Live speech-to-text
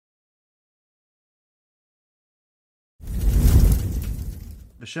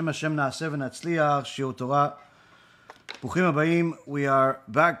B'Shem Hashem na'aseh v'natzliach, Shiur Torah. Bruchim habayim. We are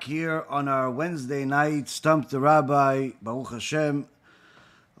back here on our Wednesday night, Stump the Rabbi, Baruch Hashem,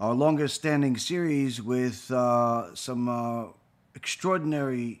 our longest standing series with some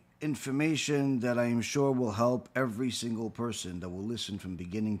extraordinary information that I am sure will help every single person that will listen from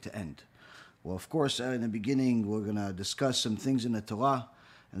beginning to end. Well, of course, in the beginning, we're going to discuss some things in the Torah.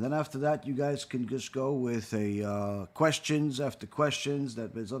 And then after that, you guys can just go with questions after questions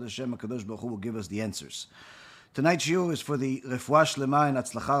that Be'ezrat Hashem HaKadosh Baruch Hu will give us the answers. Tonight's shiur is for the Refuah Shlema and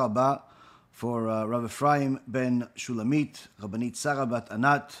Atzlacha Rabba for Rav Ephraim ben Shulamit, Rabbanit Sarah bat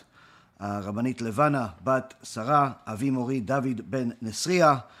Anat, Rabbanit Levana bat Sarah, Avi Mori David ben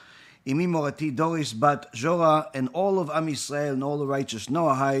Nesriya, Imi Morati Doris bat Jora, and all of Am Yisrael and all the righteous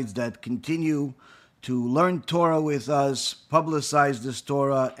Noahides that continue to learn Torah with us, publicize this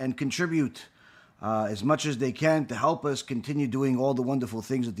Torah, and contribute as much as they can to help us continue doing all the wonderful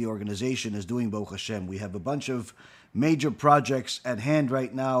things that the organization is doing, Baruch Hashem. We have a bunch of major projects at hand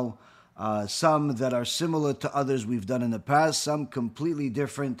right now, some that are similar to others we've done in the past, some completely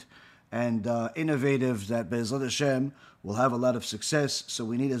different and innovative that Be'ezrat Hashem will have a lot of success. So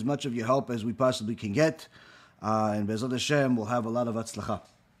we need as much of your help as we possibly can get, and Be'ezrat Hashem will have a lot of atzlacha.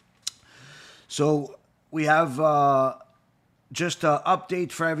 So we have just an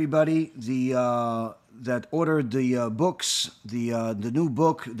update for everybody. That ordered the books, the new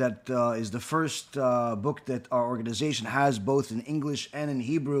book that is the first book that our organization has, both in English and in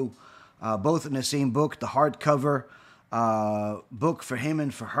Hebrew, both in the same book. The hardcover book for him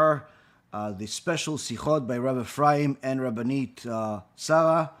and for her, the special sichot by Rav Ephraim and Rabbanit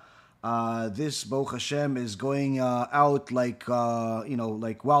Sarah. This Baruch Hashem is going out like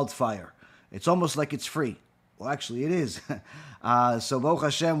like wildfire. It's almost like it's free. Well, actually, it is. So, Baruch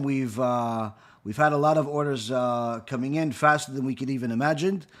Hashem, we've had a lot of orders coming in faster than we could even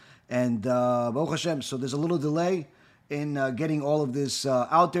imagine, and Baruch Hashem. So there's a little delay in getting all of this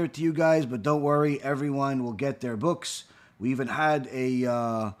out there to you guys, but don't worry, everyone will get their books. We even had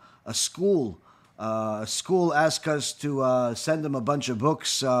a school ask us to send them a bunch of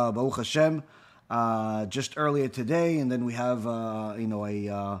books, Baruch Hashem, just earlier today, and then we have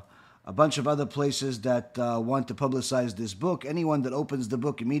a bunch of other places that want to publicize this book. Anyone that opens the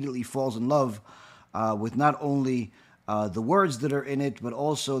book immediately falls in love with not only the words that are in it, but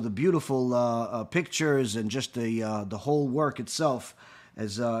also the beautiful pictures, and just the whole work itself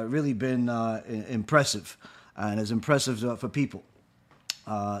has really been impressive, and is impressive for people.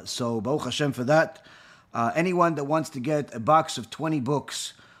 So Baruch Hashem for that. Anyone that wants to get a box of 20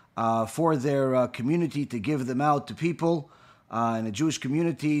 books for their community to give them out to people, in the Jewish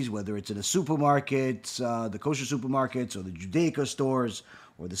communities, whether it's in the supermarkets, the kosher supermarkets, or the Judaica stores,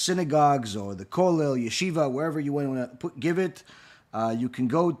 or the synagogues, or the kollel, yeshiva, wherever you want to give it, you can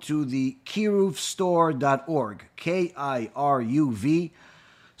go to the kiruvstore.org, K-I-R-U-V,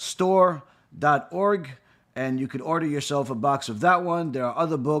 store.org, and you can order yourself a box of that one. There are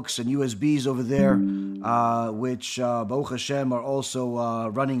other books and USBs over there, which, Baruch Hashem, are also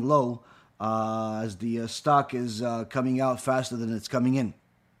running low, as the stock is coming out faster than it's coming in.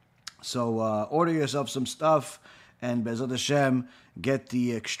 So order yourself some stuff, and Be'ezrat Hashem, get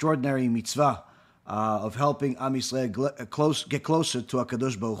the extraordinary mitzvah of helping Am Yisrael get closer to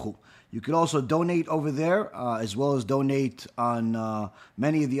HaKadosh Baruch Hu. You can also donate over there, as well as donate on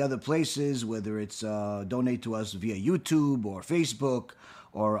many of the other places, whether it's donate to us via YouTube or Facebook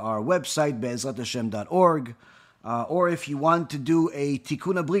or our website, be'ezrathashem.org, or if you want to do a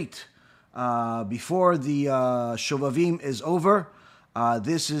tikkun abrit, before the Shovavim is over,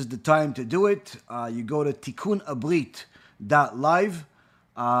 this is the time to do it. You go to tikkunabrit.live,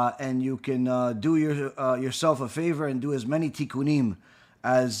 and you can do yourself a favor and do as many tikkunim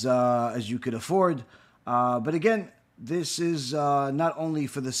as you could afford. But again, this is not only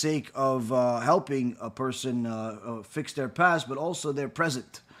for the sake of helping a person fix their past, but also their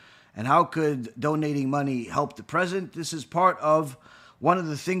present. And how could donating money help the present? This is part of one of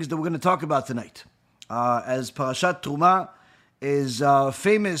the things that we're going to talk about tonight. As Parashat TERUMAH is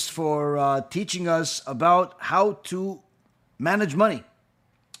famous for teaching us about how to manage money.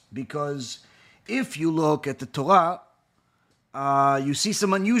 Because if you look at the Torah, you see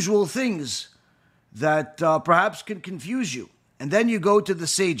some unusual things that perhaps can confuse you. And then you go to the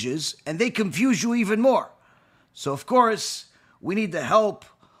sages, and they confuse you even more. So, of course, we need the help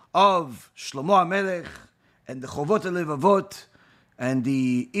of Shlomo HaMelech and the Chovot HaLevavot, and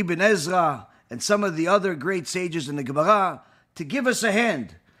the Ibn Ezra, and some of the other great sages in the Gemara, to give us a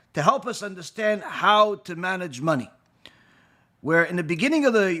hand, to help us understand how to manage money. Where in the beginning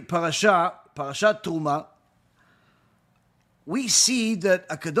of the Parashat TERUMAH, we see that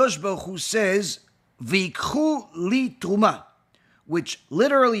HaKadosh Baruch Hu says, V'ikchu li terumah, which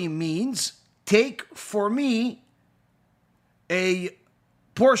literally means, take for me a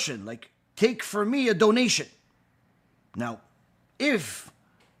portion, like take for me a donation. Now, if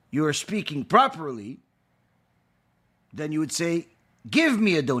you're speaking properly, then you would say, give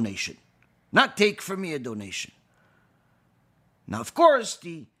me a donation, not take for me a donation. Now, of course,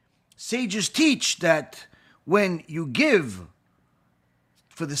 the sages teach that when you give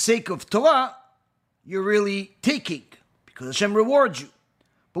for the sake of Torah, you're really taking, because Hashem rewards you.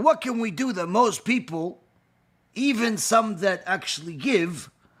 But what can we do that most people, even some that actually give,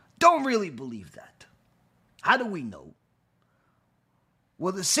 don't really believe that? How do we know?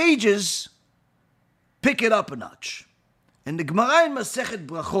 Well, the sages pick it up a notch. In the Gemara in Masechet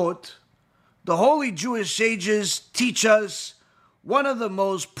Brachot, the holy Jewish sages teach us one of the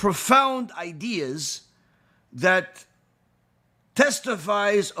most profound ideas that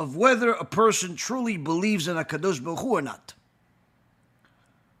testifies of whether a person truly believes in HaKadosh Baruch Hu or not.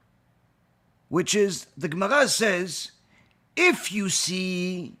 Which is, the Gemara says, if you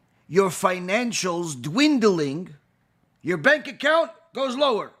see your financials dwindling, your bank account goes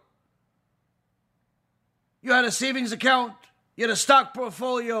lower. You had a savings account, you had a stock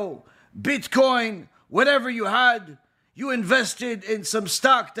portfolio, Bitcoin, whatever you had, you invested in some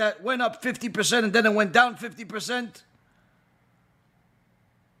stock that went up 50% and then it went down 50%.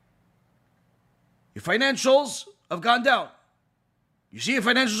 Your financials have gone down. You see your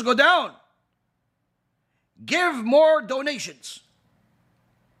financials go down. Give more donations.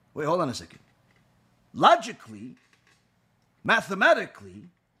 Wait, hold on a second. Logically, mathematically,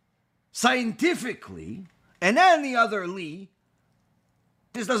 scientifically, and any other li,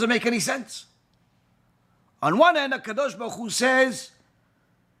 this doesn't make any sense. On one hand, HaKadosh Baruch Hu says,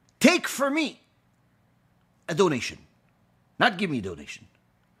 take for me a donation, not give me a donation.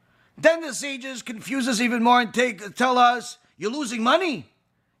 Then the sages confuse us even more and tell us, you're losing money.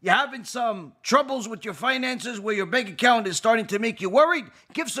 You're having some troubles with your finances where your bank account is starting to make you worried.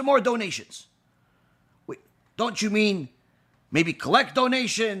 Give some more donations. Wait, don't you mean maybe collect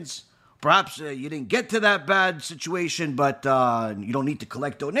donations? Perhaps you didn't get to that bad situation, but you don't need to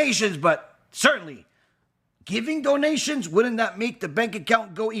collect donations. But certainly, giving donations, wouldn't that make the bank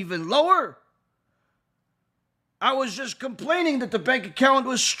account go even lower? I was just complaining that the bank account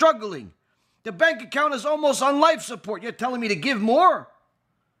was struggling. The bank account is almost on life support. You're telling me to give more?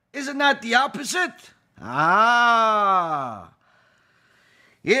 Isn't that the opposite?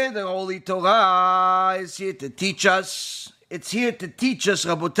 Here the Holy Torah is here to teach us. It's here to teach us,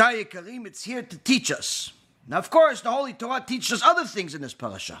 Rabotai Karim, it's here to teach us. Now, of course, the Holy Torah teaches us other things in this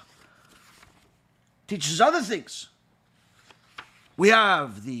parasha. Teaches us other things. We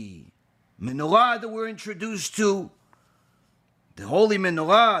have the menorah that we're introduced to, the holy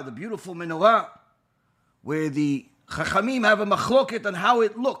menorah, the beautiful menorah, where the Chachamim have a machloket on how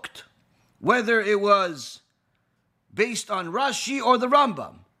it looked, whether it was based on Rashi or the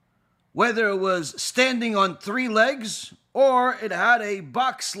Rambam, whether it was standing on three legs or it had a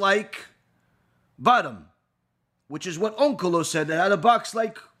box-like bottom, which is what Onkolo said, it had a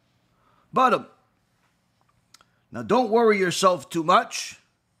box-like bottom. Now don't worry yourself too much.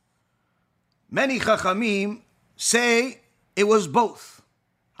 Many Chachamim say it was both.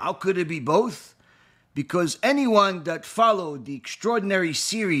 How could it be both? Because anyone that followed the extraordinary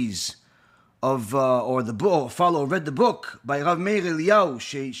series of, read the book by Rav Meir Eliyahu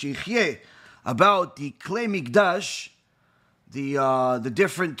Sheikhye about the Klei Mikdash, the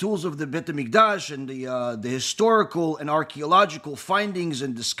different tools of the Beit HaMikdash and the historical and archaeological findings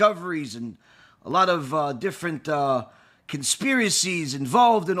and discoveries and a lot of different conspiracies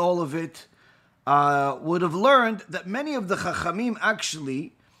involved in all of it, would have learned that many of the Chachamim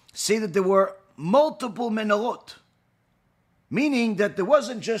actually say that there were multiple menorot, meaning that there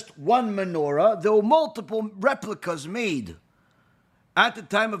wasn't just one menorah, there were multiple replicas made at the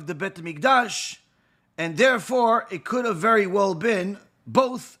time of the Beit HaMikdash, and therefore it could have very well been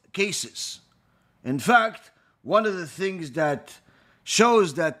both cases. In fact, one of the things that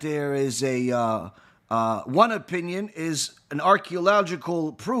shows that there is one opinion is an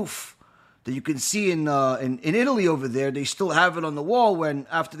archaeological proof that you can see in Italy over there. They still have it on the wall when,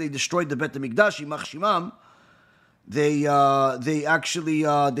 after they destroyed the Beit HaMikdash, Yimach Shimam, they actually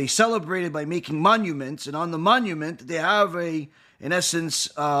they celebrated by making monuments, and on the monument they have in essence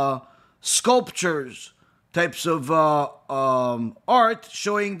sculptures, types of art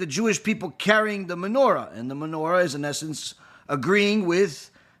showing the Jewish people carrying the menorah, and the menorah is in essence agreeing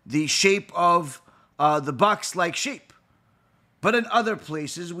with the shape of the box-like shape. But in other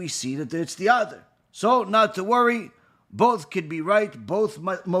places we see that it's the other. So not to worry, both could be right, both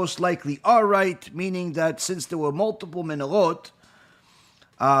most likely are right, meaning that since there were multiple menorot,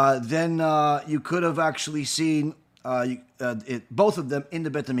 then you could have actually seen both of them in the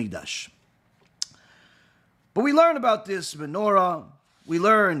Bet HaMikdash. But we learn about this menorah, we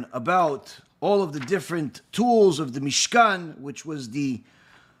learn about all of the different tools of the Mishkan, which was the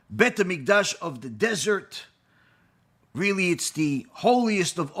Bet HaMikdash of the desert. Really, it's the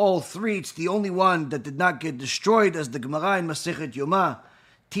holiest of all three. It's the only one that did not get destroyed, as the Gemara in Masechet Yomah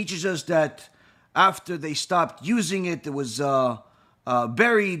teaches us that after they stopped using it, it was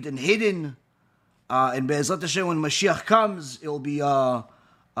buried and hidden. And Be'ezrat Hashem, when Mashiach comes, it will be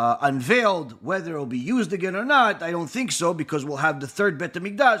unveiled. Whether it will be used again or not, I don't think so, because we'll have the third Bet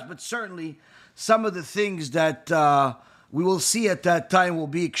HaMikdash, but certainly some of the things that we will see at that time will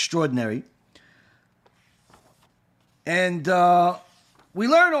be extraordinary. And we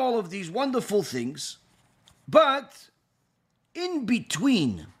learn all of these wonderful things, but in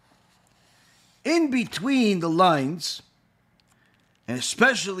between the lines, and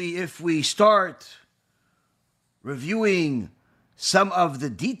especially if we start reviewing some of the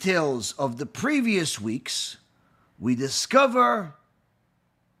details of the previous weeks, we discover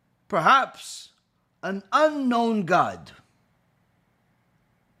perhaps an unknown God.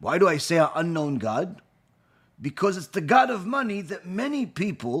 Why do I say an unknown God? Because it's the God of money that many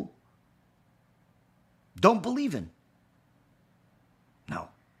people don't believe in. Now,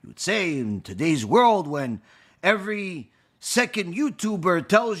 you would say in today's world, when every second YouTuber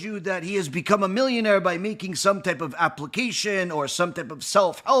tells you that he has become a millionaire by making some type of application or some type of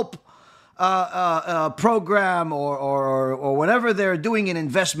self-help program or whatever they're doing in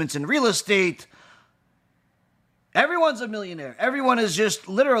investments in real estate, everyone's a millionaire. Everyone is just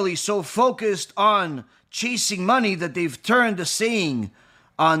literally so focused on chasing money that they've turned the saying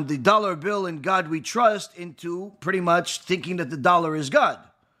on the dollar bill, "In God we trust," into pretty much thinking that the dollar is God.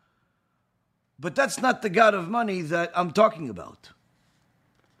 But that's not the God of money that I'm talking about.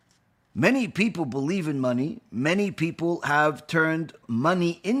 Many people believe in money. Many people have turned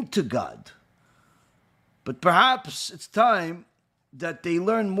money into God. But perhaps it's time that they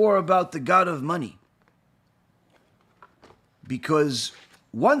learn more about the God of money. Because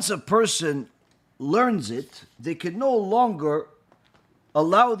once a person learns it, they can no longer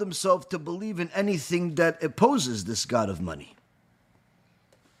allow themselves to believe in anything that opposes this God of money.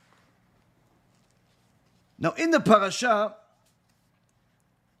 Now, in the Parashat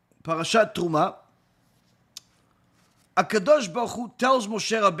TERUMAH, HaKadosh Baruch Hu tells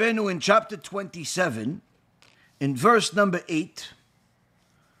Moshe Rabbeinu in chapter 27, in verse number 8,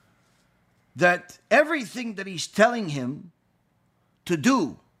 that everything that he's telling him to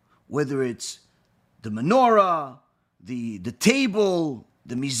do, whether it's the menorah, the table,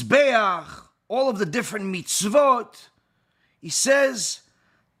 the mizbeach, all of the different mitzvot, he says,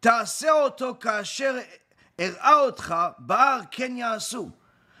 "Ta'aseh oto ka'asher er'a otcha ba'ar ken ya'asu."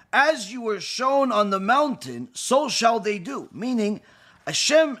 As you were shown on the mountain, so shall they do. Meaning,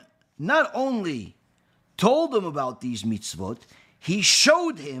 Hashem not only told him about these mitzvot, he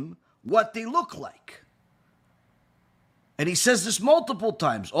showed him what they look like. And he says this multiple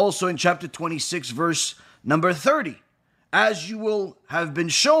times, also in chapter 26, verse number 30, "As you will have been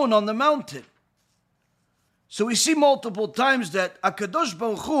shown on the mountain." So we see multiple times that HaKadosh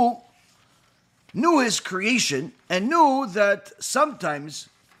Baruch Hu knew his creation and knew that sometimes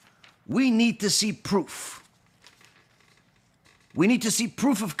we need to see proof. We need to see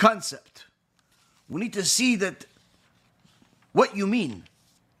proof of concept. We need to see that what you mean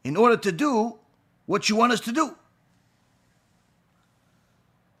in order to do what you want us to do.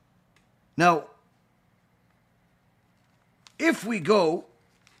 Now, if we go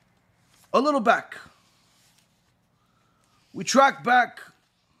a little back, we track back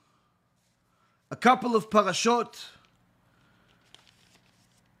a couple of parashot,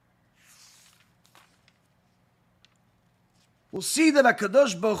 we'll see that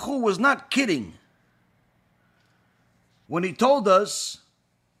HaKadosh Baruch Hu was not kidding when he told us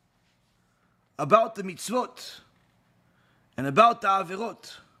about the mitzvot and about the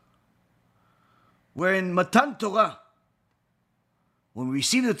avirot. Where in Matan Torah, when we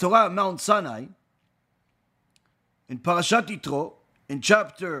receive the Torah at Mount Sinai, in Parashat Yitro, in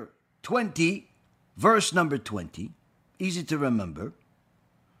chapter 20, verse number 20, easy to remember,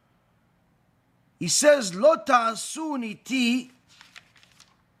 he says, "Lo ta'asu niti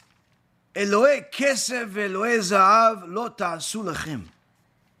Elohei kesef ve'Elohei zahav lo ta'asu lechem."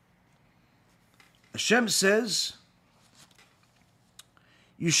 Hashem says,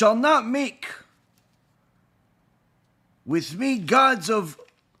 "You shall not make with me gods of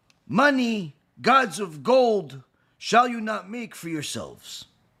money, gods of gold, shall you not make for yourselves?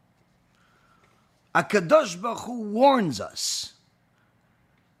 HaKadosh Baruch Hu warns us,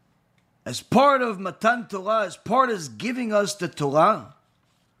 as part of Matan Torah, as part of giving us the Torah,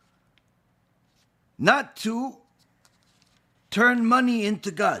 not to turn money into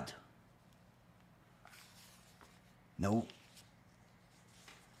God. No.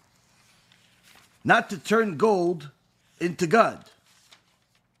 Not to turn gold into God.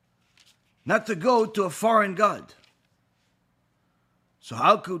 Not to go to a foreign God. So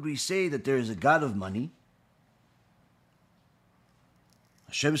how could we say that there is a God of money?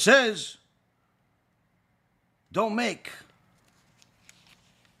 Hashem says, don't make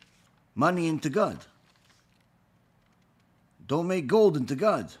money into God. Don't make gold into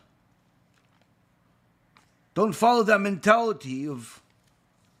God. Don't follow that mentality of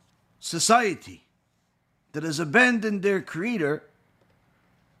society that has abandoned their creator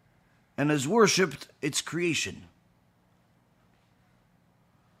and has worshipped its creation.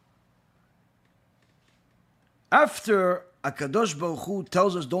 After HaKadosh Baruch Hu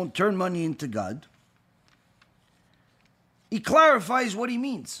tells us don't turn money into God, he clarifies what he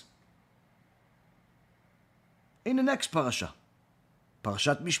means in the next parasha,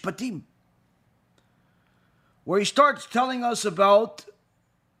 Parashat Mishpatim, where he starts telling us about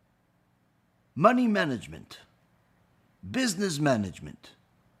money management, business management,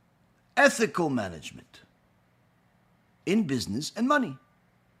 ethical management in business and money.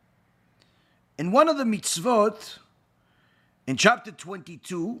 In one of the mitzvot, in chapter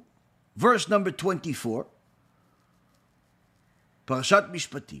 22, verse number 24, Parashat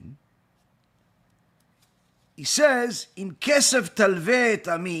Mishpatim, he says, "Im kesef talve et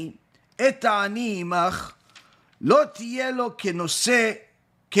ami, et ha'ani imach, lo tiye lo kenoshe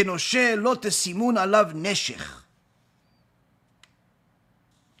lo tesimun alav neshech."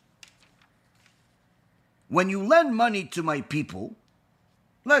 When you lend money to my people,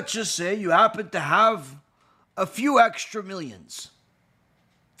 let's just say you happen to have a few extra millions,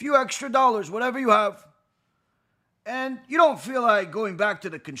 a few extra dollars, whatever you have, and you don't feel like going back to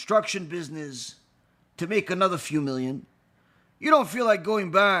the construction business to make another few million. You don't feel like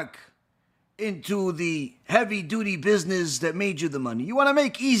going back into the heavy-duty business that made you the money. You want to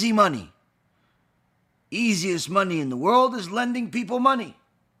make easy money. Easiest money in the world is lending people money.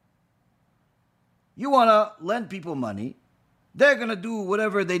 You want to lend people money. They're going to do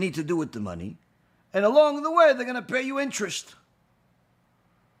whatever they need to do with the money. And along the way, they're going to pay you interest.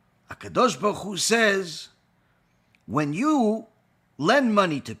 HaKadosh Baruch Hu says, when you lend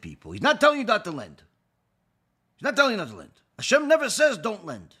money to people, he's not telling you not to lend. He's not telling you not to lend. Hashem never says don't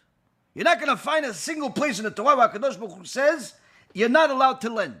lend. You're not going to find a single place in the Torah where HaKadosh Baruch Hu says you're not allowed to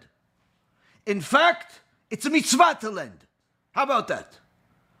lend. In fact, it's a mitzvah to lend. How about that?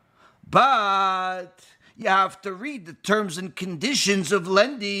 But you have to read the terms and conditions of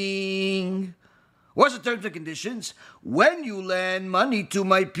lending. What's the terms and conditions? When you lend money to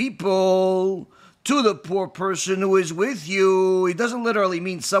my people, to the poor person who is with you, he doesn't literally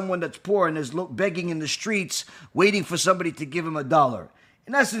mean someone that's poor and is begging in the streets, waiting for somebody to give him $1.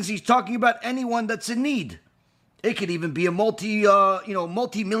 In essence, he's talking about anyone that's in need. It could even be a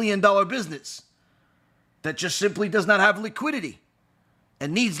multi-million-dollar business that just simply does not have liquidity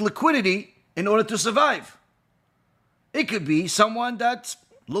and needs liquidity in order to survive. It could be someone that's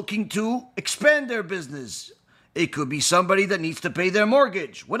looking to expand their business. It could be somebody that needs to pay their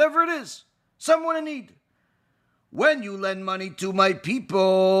mortgage. Whatever it is, someone in need. When you lend money to my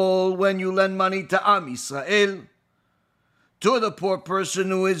people, when you lend money to Am Yisrael, to the poor person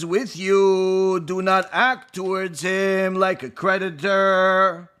who is with you, do not act towards him like a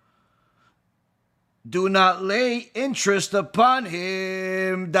creditor. Do not lay interest upon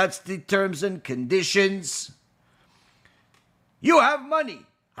him. That's the terms and conditions. You have money.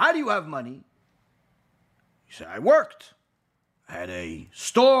 How do you have money? You say, I worked. I had a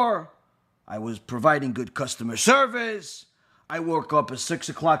store. I was providing good customer service. I woke up at 6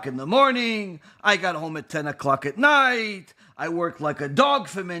 o'clock in the morning. I got home at 10 o'clock at night. I worked like a dog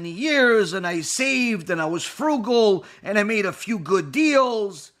for many years, and I saved, and I was frugal, and I made a few good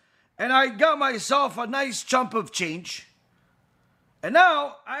deals. And I got myself a nice chunk of change. And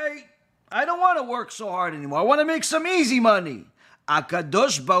now I don't want to work so hard anymore. I want to make some easy money.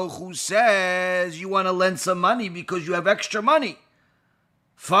 HaKadosh Baruch Hu says you want to lend some money because you have extra money.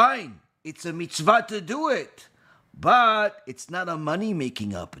 Fine. It's a mitzvah to do it. But it's not a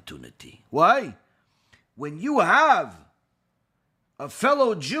money-making opportunity. Why? When you have a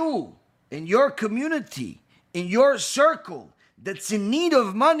fellow Jew in your community, in your circle, that's in need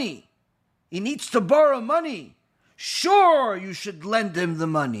of money, he needs to borrow money, Sure, you should lend him the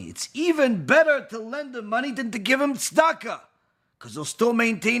money. It's even better to lend him money than to give him tzedakah, because he'll still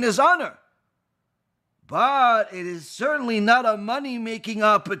maintain his honor. But it is certainly not a money-making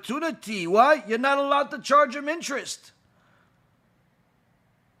opportunity. Why? You're not allowed to charge him interest.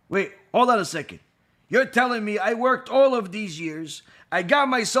 Wait, hold on a second. You're telling me I worked all of these years, I got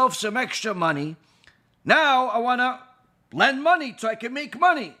myself some extra money, now I want to lend money so I can make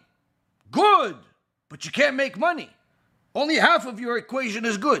money. Good, but you can't make money. Only half of your equation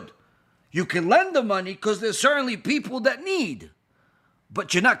is good. You can lend the money because there's certainly people that need,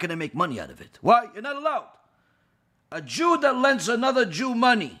 but you're not going to make money out of it. Why? You're not allowed. A Jew that lends another Jew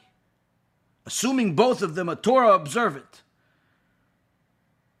money, assuming both of them are Torah observant,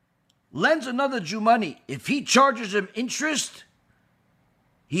 lends another Jew money. If he charges him interest,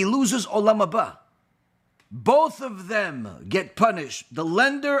 he loses olam haba. Both of them get punished. The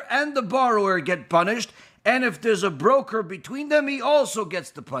lender and the borrower get punished. And if there's a broker between them, he also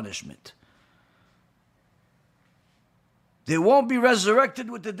gets the punishment. They won't be resurrected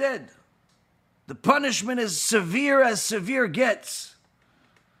with the dead. The punishment is severe as severe gets.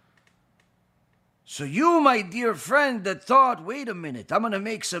 So you, my dear friend, that thought, wait a minute, I'm going to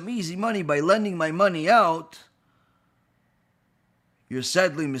make some easy money by lending my money out, you're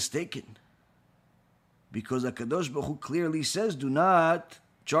sadly mistaken. Because HaKadosh Baruch Hu clearly says, do not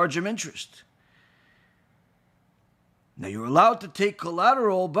charge him interest. Now you're allowed to take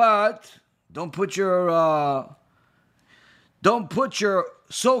collateral, but don't put your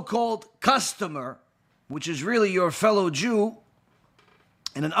so-called customer, which is really your fellow Jew,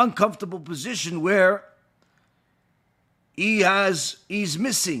 in an uncomfortable position where he's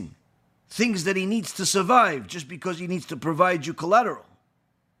missing things that he needs to survive just because he needs to provide you collateral.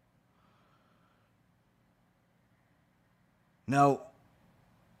 Now,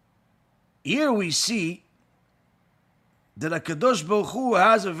 here we see that HaKadosh Baruch Hu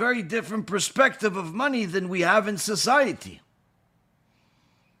has a very different perspective of money than we have in society.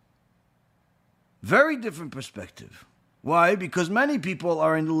 Very different perspective. Why? Because many people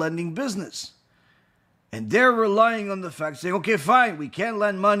are in the lending business. And they're relying on the fact, saying, okay, fine, we can't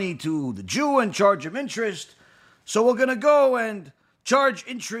lend money to the Jew and charge him interest, so we're going to go and charge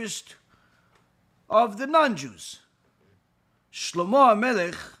interest of the non-Jews. Shlomo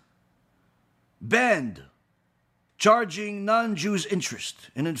HaMelech banned charging non-Jews interest.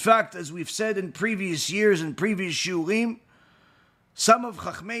 And in fact, as we've said in previous years and previous shiurim, some of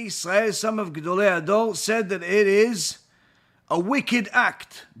Chachmei Yisrael, some of Gedolei Ador said that it is a wicked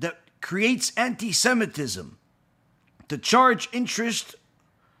act that creates anti-Semitism to charge interest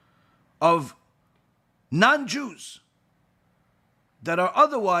of non-Jews that are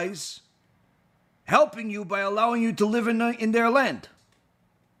otherwise helping you by allowing you to live in their land.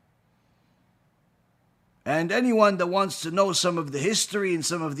 And anyone that wants to know some of the history and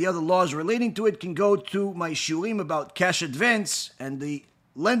some of the other laws relating to it can go to my shurim about cash advance and the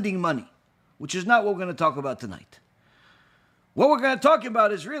lending money, which is not what we're going to talk about tonight. What we're going to talk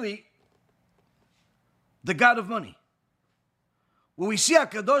about is really the God of money. When we see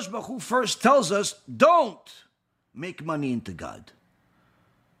HaKadosh Baruch Hu first tells us, don't make money into God.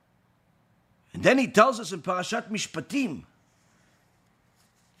 And then he tells us in Parashat Mishpatim,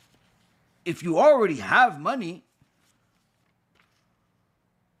 if you already have money,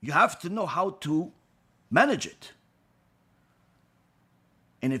 you have to know how to manage it.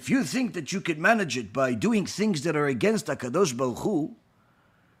 And if you think that you can manage it by doing things that are against HaKadosh Baruch Hu,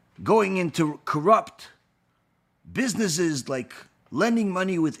 going into corrupt businesses like lending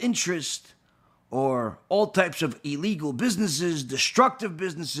money with interest, or all types of illegal businesses, destructive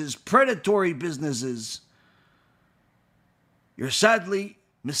businesses, predatory businesses, you're sadly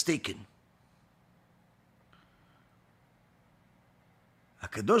mistaken.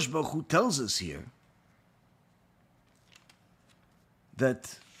 HaKadosh Baruch Hu tells us here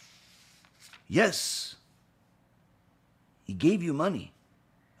that, yes, he gave you money.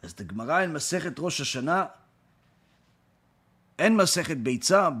 As the Gemara in Masechet Rosh Hashanah and Masechet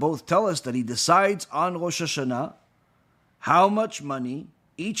Beitzah both tell us that he decides on Rosh Hashanah how much money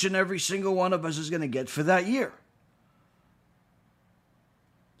each and every single one of us is going to get for that year.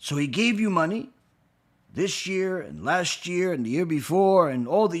 So he gave you money this year and last year and the year before and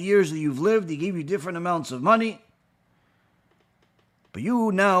all the years that you've lived. He gave you different amounts of money. But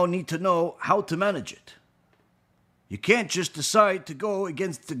you now need to know how to manage it. You can't just decide to go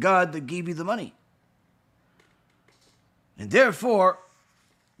against the God that gave you the money. And therefore,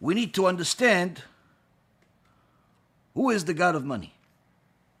 we need to understand who is the God of money.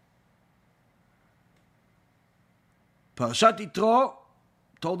 Parashat Yitro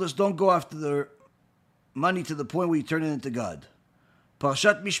told us don't go after the money to the point where you turn it into God.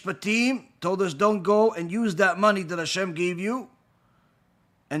 Parashat Mishpatim told us don't go and use that money that Hashem gave you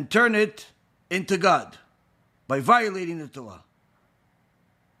and turn it into God by violating the Torah.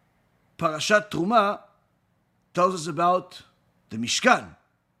 Parashat TERUMAH tells us about the Mishkan.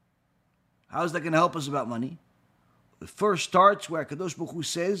 How is that going to help us about money? It first starts where HaKadosh Baruch Hu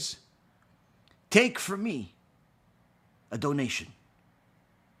says, take from me a donation.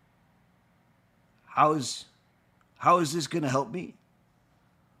 How is this going to help me?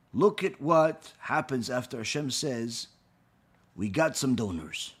 Look at what happens after Hashem says, we got some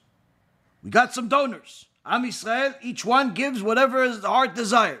donors. We got some donors. Am Yisrael, each one gives whatever his heart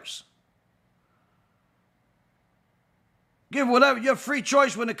desires. Give whatever, you have free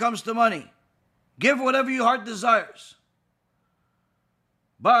choice when it comes to money. Give whatever your heart desires.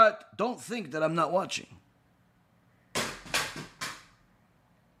 But don't think that I'm not watching.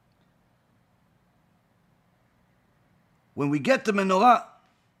 When we get the menorah,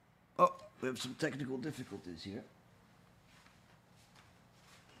 oh, we have some technical difficulties here.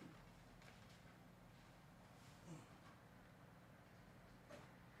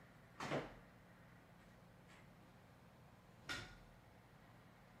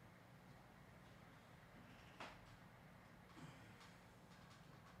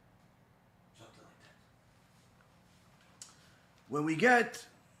 When we get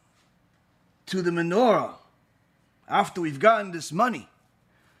to the menorah, after we've gotten this money,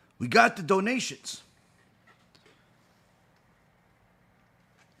 we got the donations.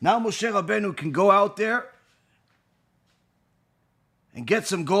 Now Moshe Rabbeinu can go out there and get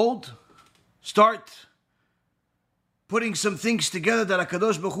some gold, start putting some things together that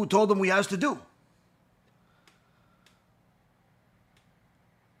HaKadosh Baruch Hu told him he has to do.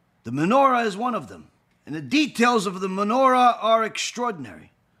 The menorah is one of them. And the details of the menorah are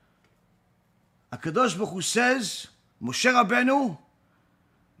extraordinary. HaKadosh Baruch Hu says, Moshe Rabbeinu,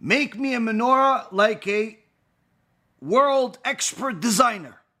 make me a menorah like a world expert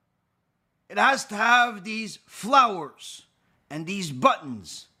designer. It has to have these flowers and these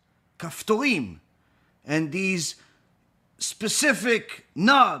buttons, kaftorim, and these specific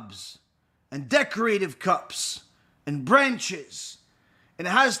knobs and decorative cups and branches. And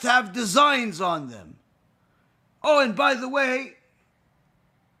it has to have designs on them. Oh, and by the way,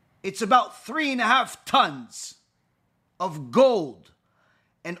 it's about 3.5 tons of gold.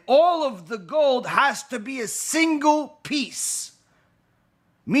 And all of the gold has to be a single piece.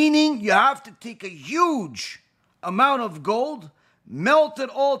 Meaning you have to take a huge amount of gold, melt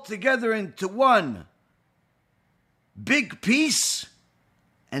it all together into one big piece,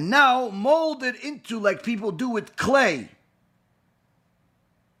 and now mold it into, like people do with clay,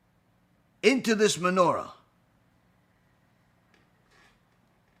 into this menorah.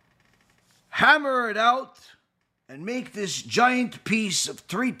 Hammer it out and make this giant piece of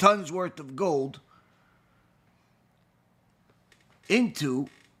 3 tons worth of gold into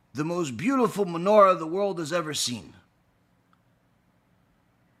the most beautiful menorah the world has ever seen.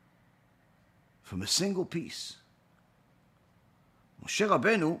 From a single piece. Moshe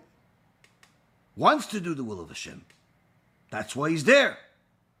Rabbeinu wants to do the will of Hashem. That's why he's there.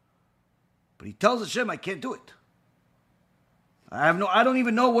 But he tells Hashem, I can't do it. I don't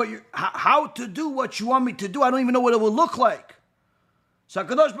even know how to do what you want me to do. I don't even know what it will look like. So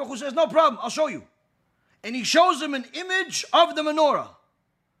HaKadosh Baruch Hu says, no problem, I'll show you. And he shows him an image of the menorah.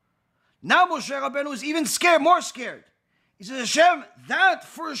 Now Moshe Rabbeinu is even scared, more scared. He says, Hashem, that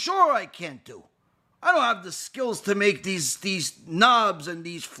for sure I can't do. I don't have the skills to make these knobs and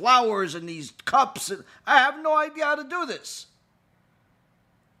these flowers and these cups. I have no idea how to do this.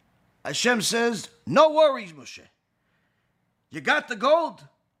 Hashem says, no worries, Moshe. You got the gold?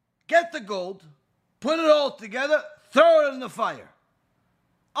 Get the gold, put it all together, throw it in the fire.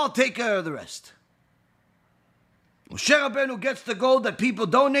 I'll take care of the rest. Moshe Rabbeinu gets the gold that people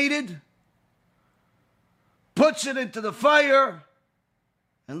donated, puts it into the fire,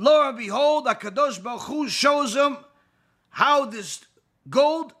 and lo and behold, HaKadosh Baruch Hu shows him how this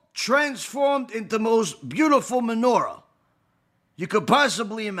gold transformed into the most beautiful menorah you could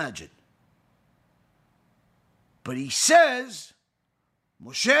possibly imagine. But he says,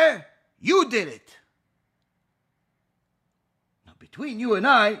 Moshe, you did it. Now, between you and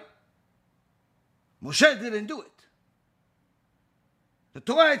I, Moshe didn't do it. The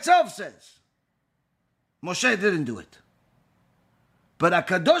Torah itself says, Moshe didn't do it. But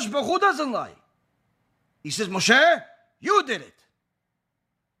HaKadosh Baruch Hu doesn't lie. He says, Moshe, you did it.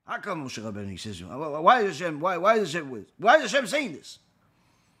 How come Moshe Rabbeinu, he says, why is Hashem saying this?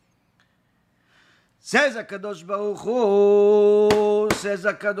 Says HaKadosh Baruch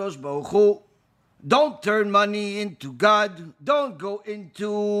Hu, Don't turn money into God. Don't go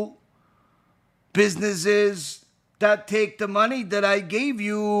into businesses that take the money that I gave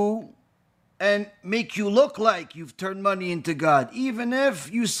you and make you look like you've turned money into God, even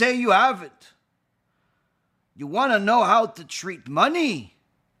if you say you haven't. You want to know how to treat money?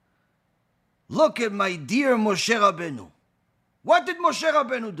 Look at my dear Moshe Rabbeinu. What did Moshe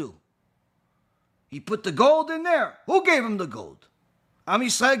Rabbeinu do? He put the gold in there. Who gave him the gold? Am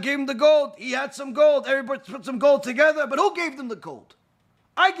Yisrael gave him the gold. He had some gold. Everybody put some gold together. But who gave them the gold?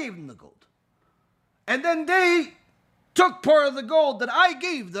 I gave them the gold. And then they took part of the gold that I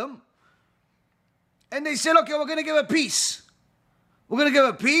gave them, and they said, okay, we're going to give a piece. We're going to give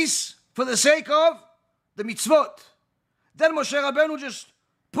a piece for the sake of the mitzvot. Then Moshe Rabbeinu just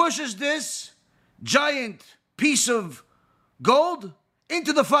pushes this giant piece of gold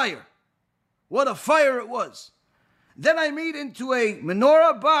into the fire. What a fire it was. Then I made into a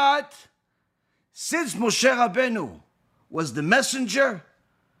menorah, but since Moshe Rabbeinu was the messenger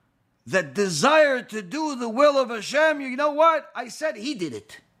that desired to do the will of Hashem, you know what? I said he did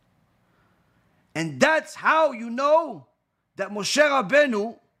it. And that's how you know that Moshe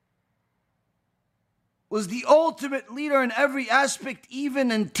Rabbeinu was the ultimate leader in every aspect,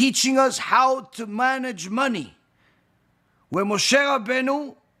 even in teaching us how to manage money. Where Moshe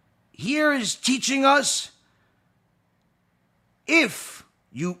Rabbeinu here is teaching us, if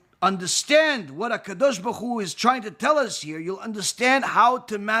you understand what HaKadosh Baruch Hu is trying to tell us here, you'll understand how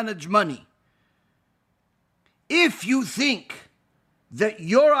to manage money. If you think that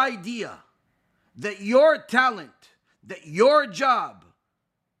your idea, that your talent, that your job,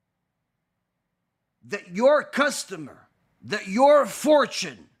 that your customer, that your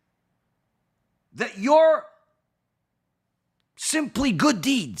fortune, that your simply good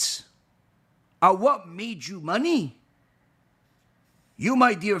deeds are what made you money, you,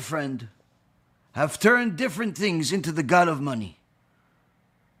 my dear friend, have turned different things into the God of money.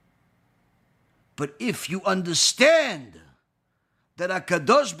 But if you understand that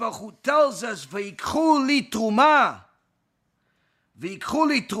HaKadosh Baruch Hu tells us, V'yikchu li TERUMAH, V'yikchu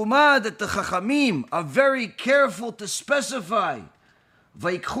li TERUMAH, that the Chachamim are very careful to specify.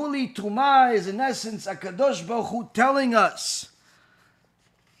 V'yikchu li TERUMAH is in essence HaKadosh Baruch Hu telling us,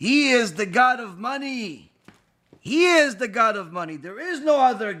 He is the God of money. He is the God of money. There is no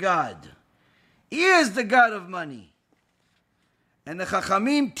other God. He is the God of money. And the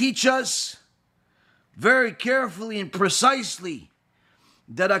Chachamim teach us very carefully and precisely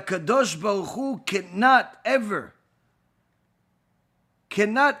that HaKadosh Baruch Hu cannot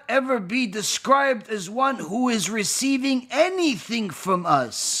ever be described as one who is receiving anything from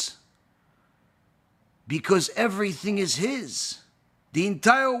us, because everything is His. The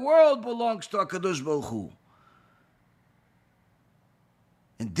entire world belongs to HaKadosh Baruch Hu.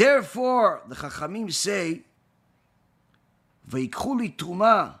 And therefore, the Chachamim say, V'yikchu li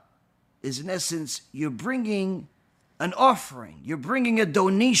TERUMAH is in essence, you're bringing an offering, you're bringing a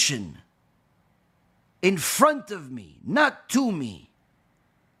donation in front of me, not to me.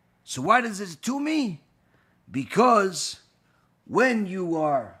 So why does it to me? Because when you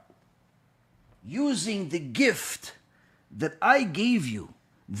are using the gift that I gave you,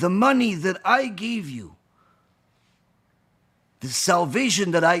 the money that I gave you, the salvation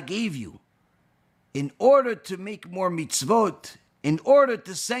that I gave you, in order to make more mitzvot, in order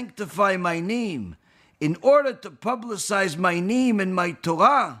to sanctify my name, in order to publicize my name and my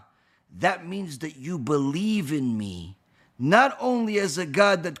Torah, that means that you believe in me, not only as a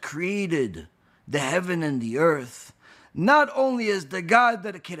God that created the heaven and the earth, not only as the God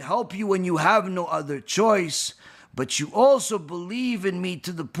that can help you when you have no other choice, but you also believe in me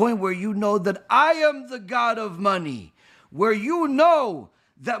to the point where you know that I am the God of money, where you know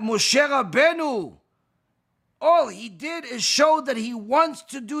that Moshe Rabbeinu, all he did is show that he wants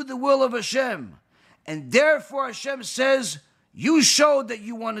to do the will of Hashem. And therefore Hashem says, you showed that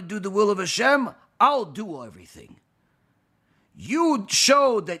you want to do the will of Hashem, I'll do everything. You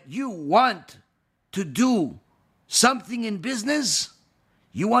show that you want to do something in business,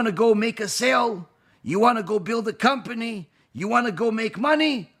 you want to go make a sale, you want to go build a company, you want to go make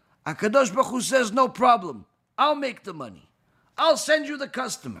money, HaKadosh Baruch Hu says, no problem. I'll make the money. I'll send you the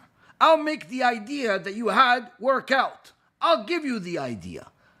customer. I'll make the idea that you had work out. I'll give you the idea.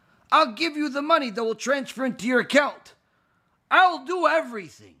 I'll give you the money that will transfer into your account. I'll do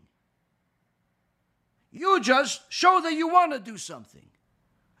everything. You just show that you want to do something,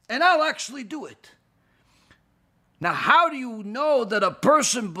 and I'll actually do it. Now, how do you know that a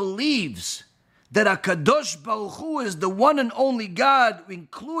person believes that HaKadosh Baruch Hu is the one and only God,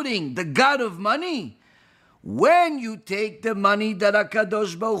 including the God of money? When you take the money that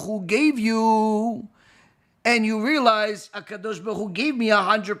HaKadosh Baruch Hu gave you, and you realize HaKadosh Baruch Hu gave me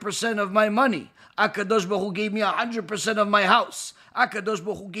 100% of my money, HaKadosh Baruch Hu gave me 100% of my house, HaKadosh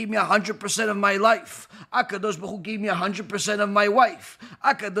Baruch Hu gave me 100% of my life, HaKadosh Baruch Hu gave me 100% of my wife,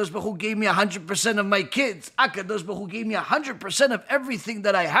 HaKadosh Baruch Hu gave me 100% of my kids, HaKadosh Baruch Hu gave me 100% of everything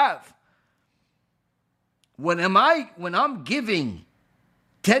that I have. When I'm giving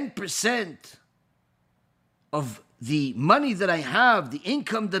 10% of the money that I have, the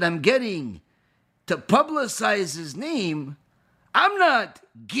income that I'm getting, to publicize his name, I'm not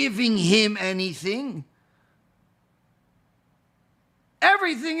giving him anything.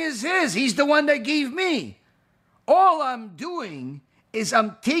 Everything is his. He's the one that gave me. All I'm doing is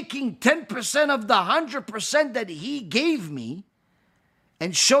I'm taking 10% of the 100% that he gave me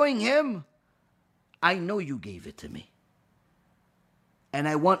and showing him, I know you gave it to me. And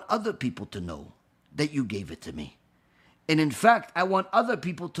I want other people to know that you gave it to me. And in fact, I want other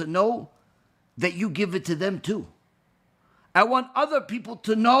people to know that you give it to them too. I want other people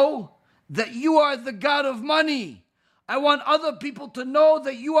to know that you are the God of money. I want other people to know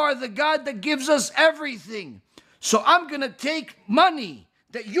that you are the God that gives us everything. So I'm going to take money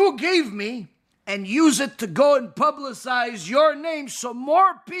that you gave me and use it to go and publicize your name so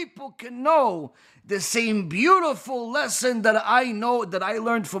more people can know the same beautiful lesson that I know, that I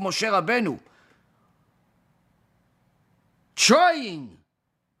learned from Moshe Rabbeinu. Trying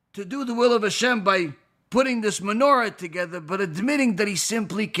to do the will of Hashem by putting this menorah together, but admitting that he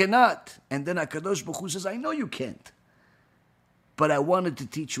simply cannot. And then HaKadosh Baruch Hu says, I know you can't. But I wanted to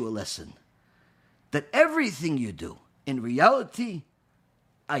teach you a lesson. That everything you do, in reality,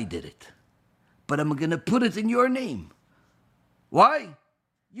 I did it. But I'm going to put it in your name. Why?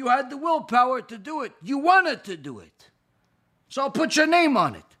 You had the willpower to do it. You wanted to do it. So I'll put your name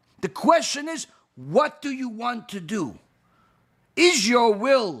on it. The question is, what do you want to do? Is your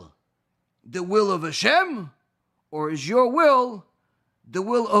will the will of Hashem, or is your will the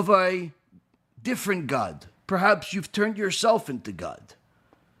will of a different God? Perhaps you've turned yourself into God.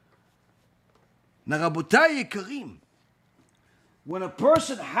 Now, Rabotai Yekarim, when a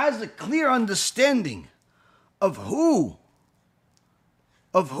person has a clear understanding of who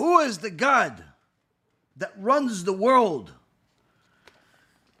is the God that runs the world,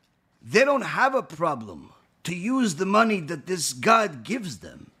 they don't have a problem to use the money that this God gives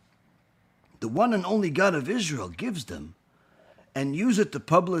them, the one and only God of Israel gives them, and use it to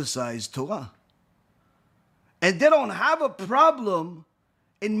publicize Torah. And they don't have a problem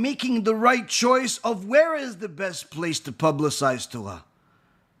in making the right choice of where is the best place to publicize Torah.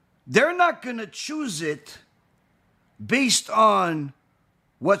 They're not going to choose it based on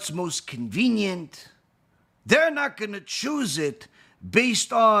what's most convenient. They're not going to choose it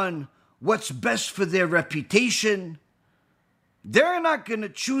based on what's best for their reputation. They're not going to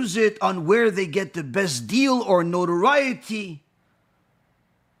choose it on where they get the best deal or notoriety.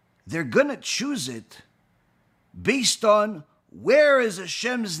 They're going to choose it based on where is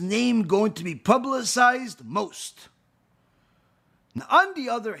Hashem's name going to be publicized most. Now, on the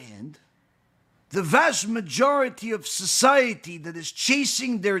other hand, the vast majority of society that is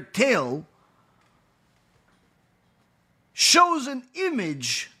chasing their tail shows an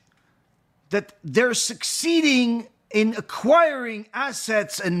image that they're succeeding in acquiring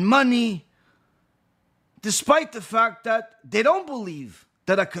assets and money, despite the fact that they don't believe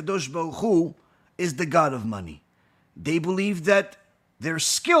that HaKadosh Baruch Hu is the God of money. They believe that their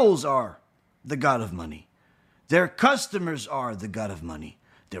skills are the God of money. Their customers are the God of money.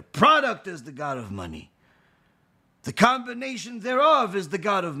 Their product is the God of money. The combination thereof is the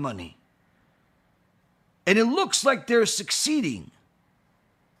God of money. And it looks like they're succeeding.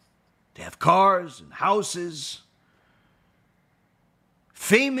 They have cars and houses,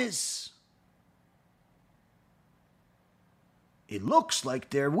 famous. It looks like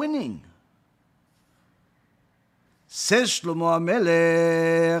they're winning. Says Shlomo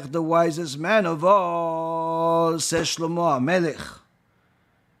HaMelech, the wisest man of all, says Shlomo HaMelech,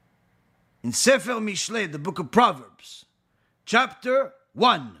 in Sefer Mishlei, the book of Proverbs, chapter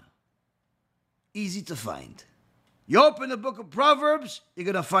 1, easy to find. You open the book of Proverbs, you're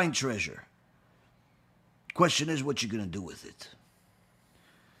going to find treasure. Question is, what you're going to do with it.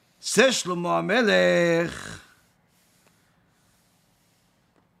 Says Shlomo HaMelech,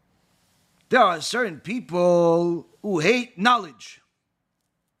 there are certain people who hate knowledge.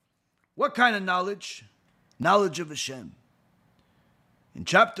 What kind of knowledge? Knowledge of Hashem. In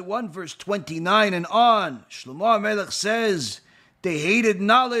chapter 1, verse 29 and on, Shlomo HaMelech says, they hated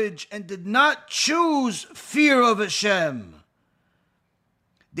knowledge and did not choose fear of Hashem.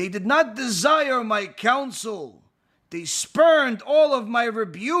 They did not desire my counsel. They spurned all of my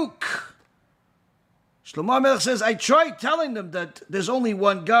rebuke. Shlomo HaMelech says, I tried telling them that there's only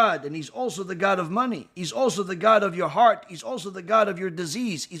one God, and He's also the God of money. He's also the God of your heart. He's also the God of your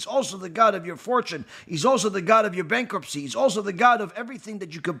disease. He's also the God of your fortune. He's also the God of your bankruptcy. He's also the God of everything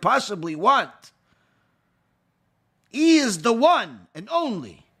that you could possibly want. He is the one and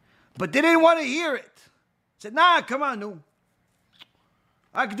only. But they didn't want to hear it. Said, nah, come on, no.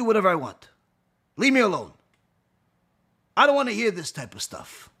 I can do whatever I want. Leave me alone. I don't want to hear this type of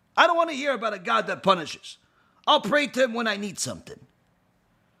stuff. I don't want to hear about a God that punishes. I'll pray to Him when I need something.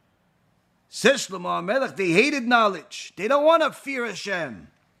 Says Shlomo HaMelech, they hated knowledge. They don't want to fear Hashem.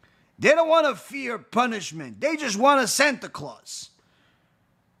 They don't want to fear punishment. They just want a Santa Claus.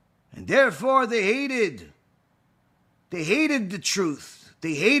 And therefore they hated the truth.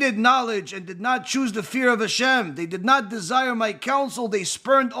 They hated knowledge and did not choose the fear of Hashem. They did not desire my counsel. They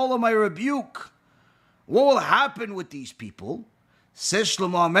spurned all of my rebuke. What will happen with these people? Says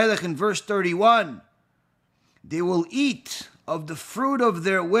Shlomo HaMelech in verse 31, they will eat of the fruit of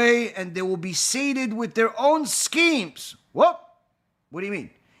their way and they will be sated with their own schemes. What? What do you mean?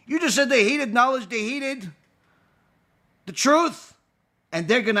 You just said they hated knowledge, they hated the truth, and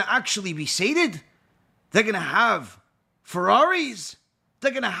they're going to actually be sated? They're going to have Ferraris?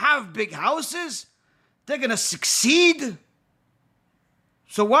 They're going to have big houses? They're going to succeed?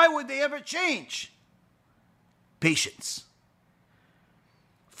 So why would they ever change? Patience.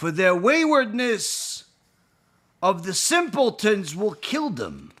 For their waywardness of the simpletons will kill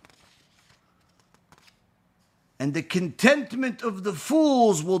them, and the contentment of the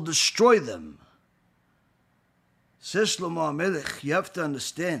fools will destroy them. Says Shlomo HaMelech, you have to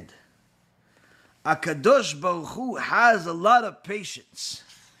understand, HaKadosh Baruch Hu has a lot of patience.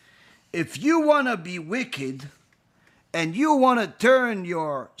 If you want to be wicked, and you want to turn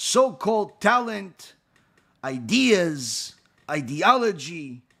your so-called talent, ideas,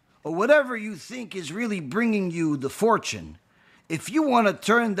 ideology, or whatever you think is really bringing you the fortune, if you want to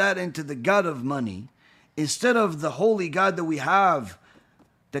turn that into the God of money, instead of the holy God that we have,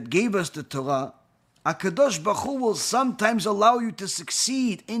 that gave us the Torah, HaKadosh Baruch Hu will sometimes allow you to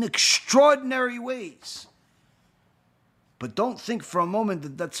succeed in extraordinary ways. But don't think for a moment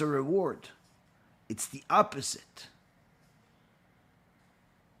that that's a reward. It's the opposite.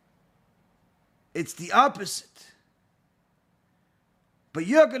 It's the opposite. But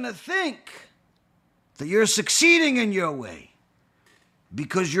you're going to think that you're succeeding in your way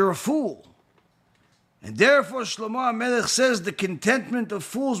because you're a fool. And therefore Shlomo HaMelech says the contentment of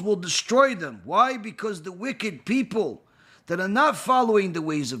fools will destroy them. Why? Because the wicked people that are not following the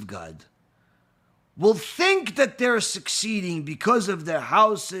ways of God will think that they're succeeding because of their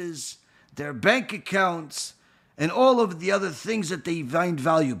houses, their bank accounts, and all of the other things that they find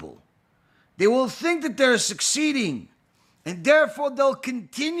valuable. They will think that they're succeeding, and therefore they'll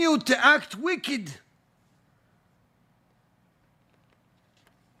continue to act wicked,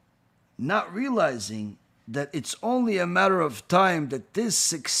 not realizing that it's only a matter of time that this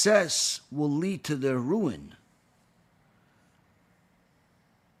success will lead to their ruin,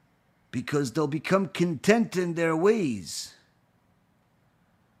 because they'll become content in their ways.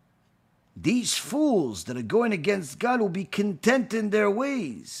 These fools that are going against God will be content in their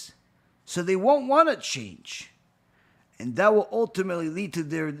ways, so they won't want to change. And that will ultimately lead to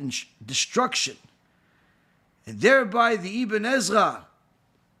their destruction. And thereby the Ibn Ezra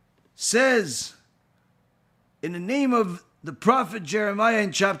says, in the name of the prophet Jeremiah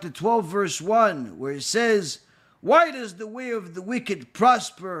in chapter 12 verse 1, where he says, why does the way of the wicked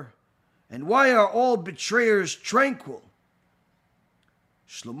prosper, and why are all betrayers tranquil?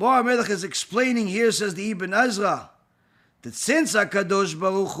 Shlomo HaMelech is explaining here, says the Ibn Ezra, that since HaKadosh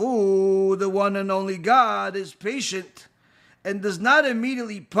Baruch Hu, the one and only God, is patient and does not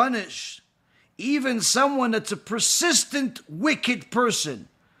immediately punish even someone that's a persistent wicked person,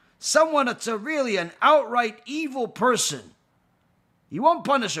 someone that's really an outright evil person, He won't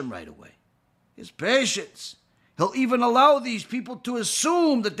punish him right away. His patience. He'll even allow these people to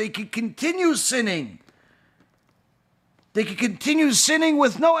assume that they can continue sinning. They can continue sinning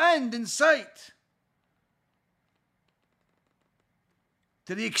with no end in sight.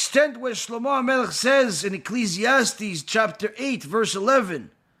 To the extent where Shlomo HaMelech says in Ecclesiastes chapter 8 verse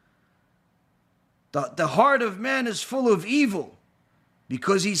 11, the heart of man is full of evil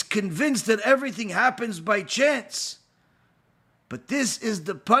because he's convinced that everything happens by chance. But this is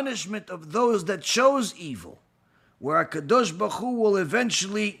the punishment of those that chose evil, where HaKadosh Baruch Hu will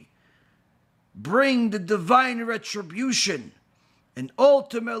eventually bring the divine retribution. And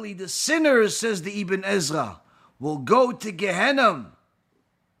ultimately the sinners, says the Ibn Ezra, will go to Gehenna.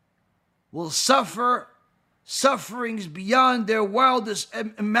 will suffer sufferings beyond their wildest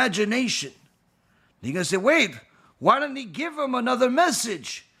imagination. You're going to say, wait, why didn't he give them another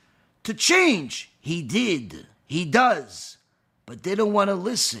message to change? He did. He does. But they don't want to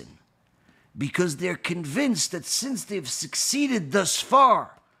listen because they're convinced that since they've succeeded thus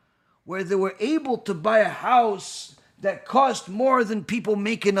far, where they were able to buy a house that cost more than people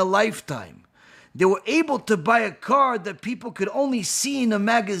make in a lifetime, they were able to buy a car that people could only see in a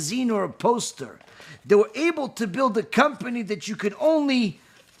magazine or a poster, they were able to build a company that you could only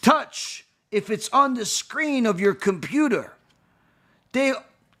touch if it's on the screen of your computer. They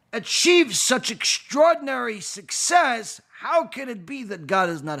achieved such extraordinary success. How can it be that God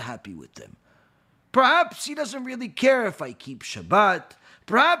is not happy with them? Perhaps he doesn't really care if I keep Shabbat.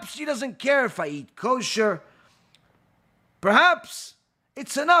 Perhaps he doesn't care if I eat kosher. Perhaps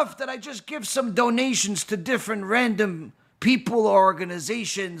it's enough that I just give some donations to different random people or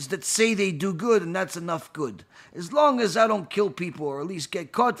organizations that say they do good, and that's enough good. As long as I don't kill people or at least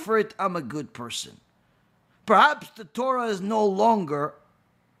get caught for it, I'm a good person. Perhaps the Torah is no longer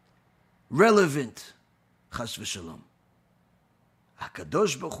relevant. Chas v'shalom.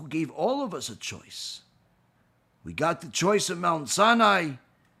 HaKadosh Baruch Hu gave all of us a choice. We got the choice of Mount Sinai,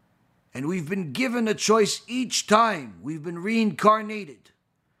 and we've been given a choice each time we've been reincarnated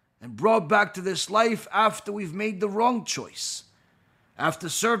and brought back to this life after we've made the wrong choice. After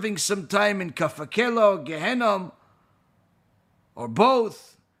serving some time in Kafakela, Gehenna, or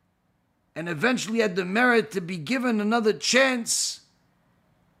both, and eventually had the merit to be given another chance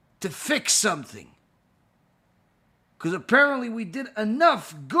to fix something. Because apparently we did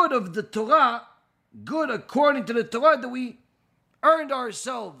enough good of the Torah, good according to the Torah, that we earned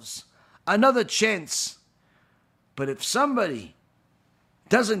ourselves another chance. But if somebody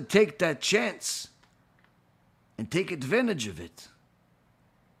doesn't take that chance and take advantage of it,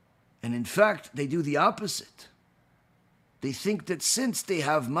 and in fact they do the opposite, they think that since they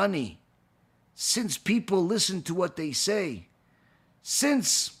have money, since people listen to what they say,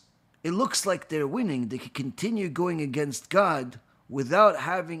 since it looks like they're winning, they can continue going against God without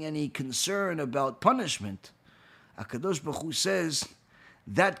having any concern about punishment. HaKadosh Baruch Hu says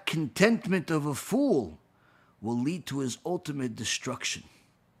that contentment of a fool will lead to his ultimate destruction.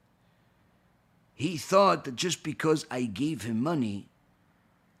 He thought that just because I gave him money,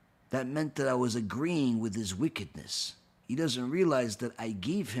 that meant that I was agreeing with his wickedness. He doesn't realize that I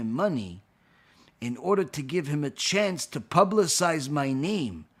gave him money in order to give him a chance to publicize my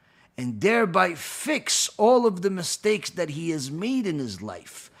name and thereby fix all of the mistakes that he has made in his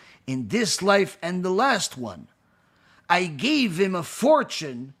life, in this life and the last one. I gave him a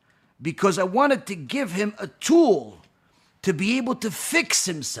fortune because I wanted to give him a tool to be able to fix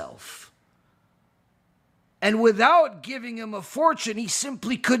himself. And without giving him a fortune, he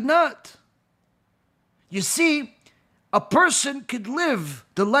simply could not. You see, a person could live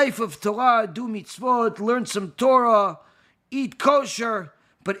the life of Torah, do mitzvot, learn some Torah, eat kosher,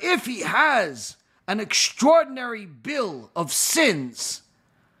 but if he has an extraordinary bill of sins,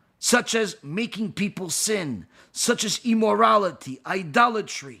 such as making people sin, such as immorality,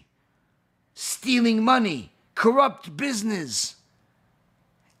 idolatry, stealing money, corrupt business,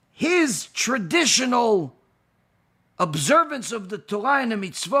 his traditional observance of the Torah and the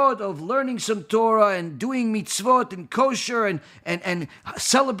mitzvot, of learning some Torah and doing mitzvot and kosher and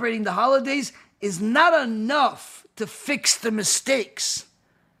celebrating the holidays, is not enough to fix the mistakes.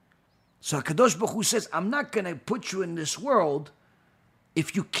 So HaKadosh Baruch Hu says, I'm not going to put you in this world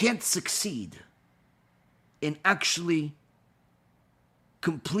if you can't succeed in actually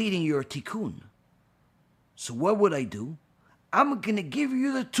completing your tikkun. So what would I do? I'm going to give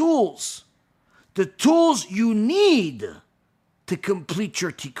you the tools you need to complete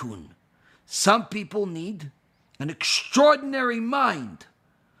your tikkun. Some people need an extraordinary mind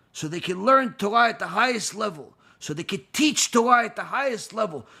so they can learn Torah at the highest level, so they can teach Torah at the highest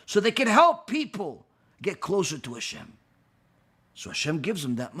level, so they can help people get closer to Hashem. So Hashem gives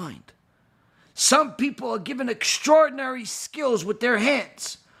them that mind. Some people are given extraordinary skills with their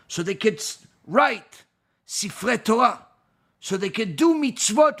hands, so they could write Sifrei Torah, so they could do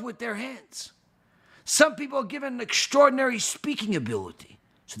mitzvot with their hands. Some people are given an extraordinary speaking ability,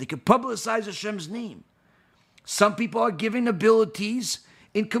 so they can publicize Hashem's name. Some people are given abilities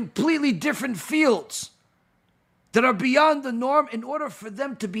in completely different fields that are beyond the norm in order for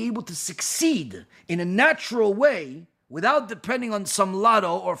them to be able to succeed in a natural way without depending on some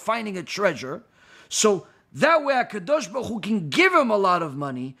lotto or finding a treasure. So that way HaKadosh Baruch Hu can give them a lot of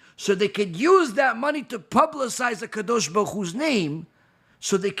money so they could use that money to publicize HaKadosh Baruch Hu's name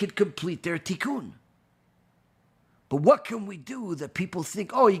so they could complete their tikkun. But what can we do that people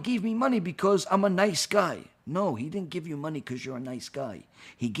think, oh, he gave me money because I'm a nice guy? No, he didn't give you money because you're a nice guy.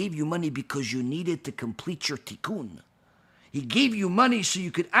 He gave you money because you needed to complete your tikkun. He gave you money so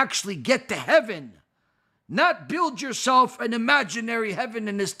you could actually get to heaven, not build yourself an imaginary heaven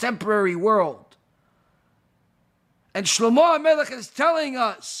in this temporary world. And Shlomo HaMelech is telling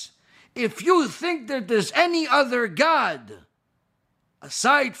us, if you think that there's any other God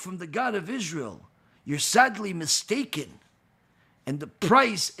aside from the God of Israel, you're sadly mistaken. And the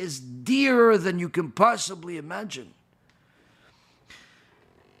price is dearer than you can possibly imagine.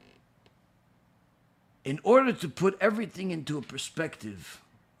 In order to put everything into a perspective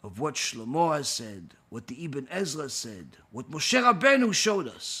of what Shlomo has said, what the Ibn Ezra said, what Moshe Rabbeinu showed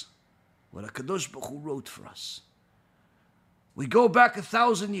us, what HaKadosh Baruch Hu wrote for us, we go back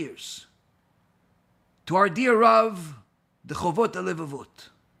 1,000 years to our dear Rav, the Chovot HaLevavot.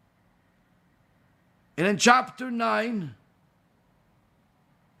 And in chapter 9,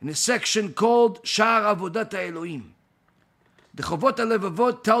 in a section called Sha'ar Avodat HaElohim, the Chovot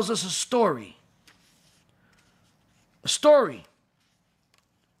HaLevavot tells us a story. A story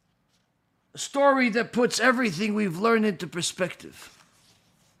that puts everything we've learned into perspective.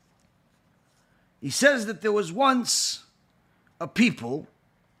 He says that there was once a people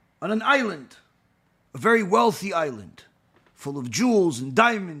on an island, a very wealthy island, full of jewels and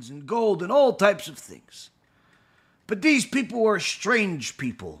diamonds and gold and all types of things. But these people were strange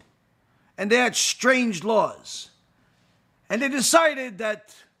people, and they had strange laws. And they decided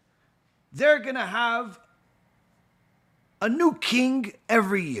that they're going to have a new king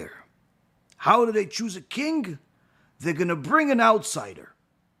every year. How do they choose a king? They're going to bring an outsider.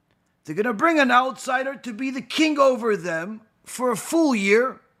 They're going to bring an outsider to be the king over them for a full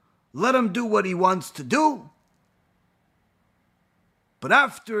year. Let him do what he wants to do. But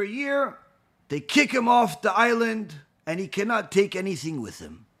after a year, they kick him off the island and he cannot take anything with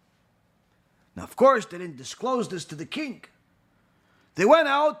him. Now, of course, they didn't disclose this to the king. They went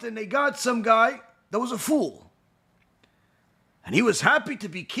out and they got some guy that was a fool. And he was happy to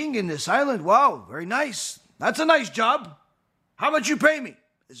be king in this island. Wow, very nice. That's a nice job. How much you pay me?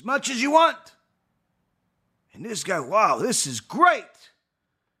 As much as you want. And this guy, wow, this is great.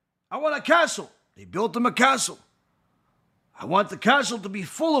 I want a castle. They built him a castle. I want the castle to be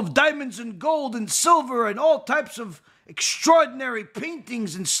full of diamonds and gold and silver and all types of extraordinary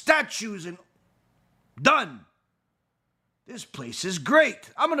paintings and statues and done. This place is great.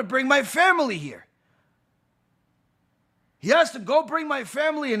 I'm going to bring my family here. He has to go bring my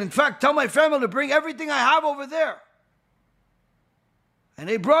family and in fact tell my family to bring everything I have over there. And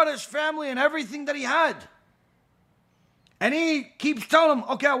they brought his family and everything that he had. And he keeps telling them,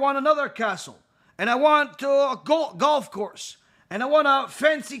 okay, I want another castle. And I want a golf course. And I want a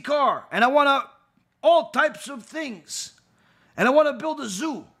fancy car. And I want all types of things. And I want to build a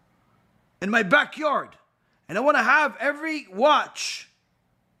zoo in my backyard. And I want to have every watch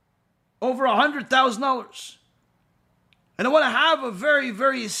over $100,000. And I want to have a very,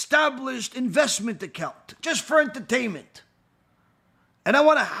 very established investment account just for entertainment. And I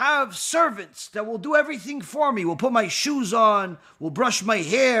want to have servants that will do everything for me, will put my shoes on, will brush my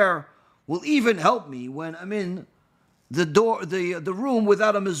hair, will even help me when I'm in the room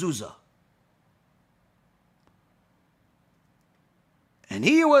without a mezuzah. And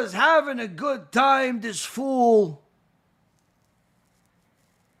he was having a good time, this fool.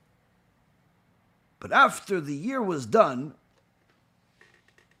 But after the year was done,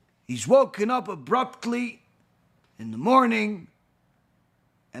 he's woken up abruptly in the morning,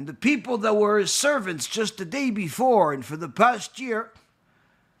 and the people that were his servants just the day before and for the past year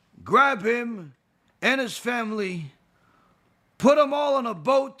grab him and his family, put them all on a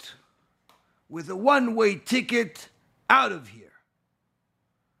boat with a one-way ticket out of here.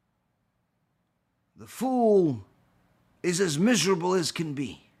 The fool is as miserable as can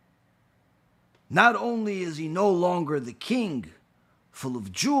be. Not only is he no longer the king, full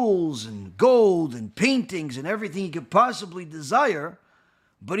of jewels and gold and paintings and everything he could possibly desire,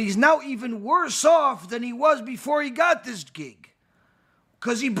 but he's now even worse off than he was before he got this gig.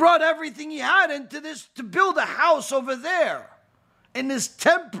 Because he brought everything he had into this to build a house over there in this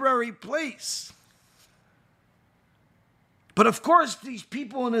temporary place. But of course, these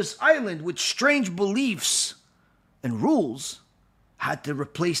people on this island with strange beliefs and rules had to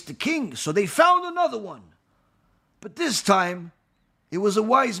replace the king. So they found another one. But this time, it was a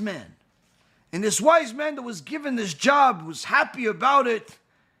wise man. And this wise man that was given this job was happy about it.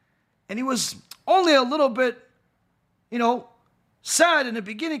 And he was only a little bit, sad in the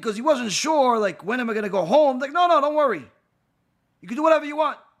beginning because he wasn't sure, like, when am I going to go home? Like, no, don't worry. You can do whatever you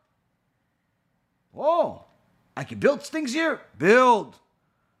want. Oh, I could build things here? Build.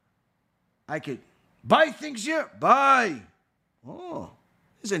 I could buy things here? Buy. Oh,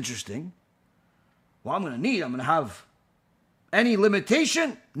 this is interesting. Well, I'm going to have any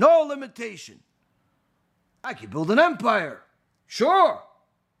limitation? No limitation. I could build an empire. Sure.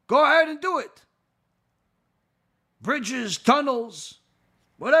 Go ahead and do it. Bridges, tunnels,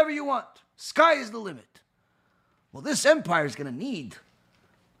 whatever you want. Sky is the limit. Well, this empire is going to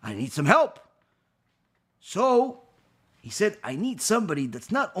I need some help. So he said, I need somebody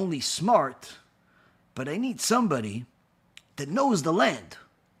that's not only smart, but I need somebody that knows the land.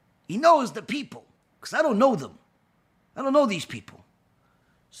 He knows the people, because I don't know them. I don't know these people.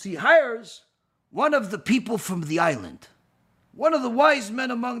 So he hires one of the people from the island, one of the wise men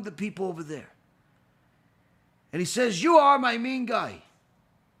among the people over there. And he says, you are my main guy.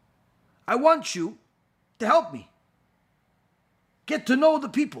 I want you to help me. Get to know the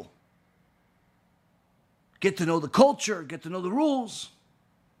people. Get to know the culture, get to know the rules.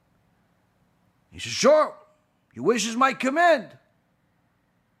 He says, sure, your wish is my command.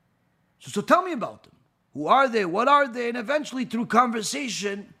 So tell me about them. Who are they? What are they? And eventually, through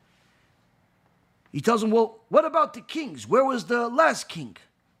conversation, he tells him, well, what about the kings? Where was the last king?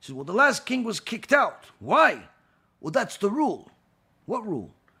 He says, well, the last king was kicked out. Why? Well, that's the rule. What rule?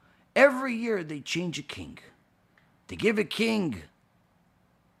 Every year they change a king. They give a king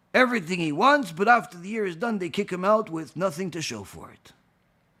everything he wants, but after the year is done, they kick him out with nothing to show for it.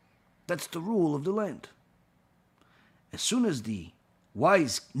 That's the rule of the land. As soon as the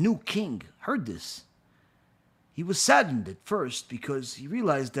wise new king heard this, he was saddened at first because he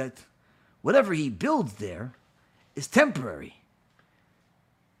realized that whatever he builds there is temporary.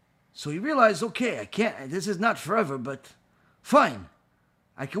 So he realized, okay, this is not forever, but fine,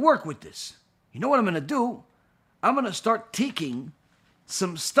 I can work with this. You know what I'm going to do? I'm going to start taking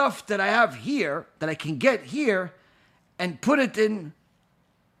some stuff that I have here, that I can get here, and put it in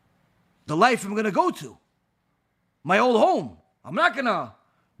the life I'm going to go to. My old home. I'm not going to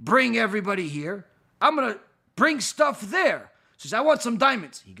bring everybody here. I'm going to bring stuff there. He says, I want some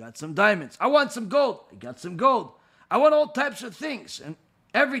diamonds. He got some diamonds. I want some gold. He got some gold. I want all types of things. And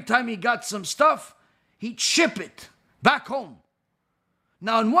every time he got some stuff, he'd ship it back home.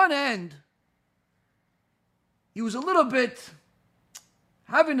 Now, on one end, he was a little bit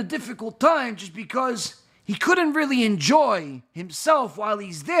having a difficult time just because he couldn't really enjoy himself while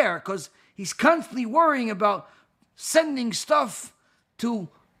he's there because he's constantly worrying about sending stuff to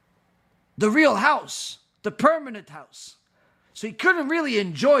the real house, the permanent house. So he couldn't really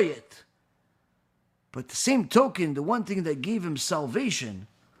enjoy it. But the same token, the one thing that gave him salvation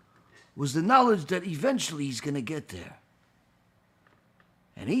was the knowledge that eventually he's going to get there.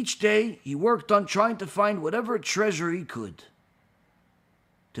 And each day he worked on trying to find whatever treasure he could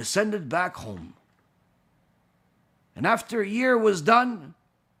to send it back home. And after a year was done,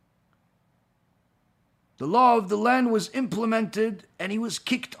 the law of the land was implemented and he was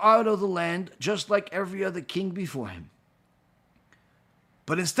kicked out of the land just like every other king before him.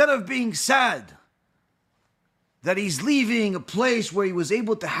 But instead of being sad that he's leaving a place where he was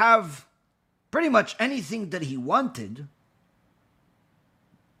able to have pretty much anything that he wanted,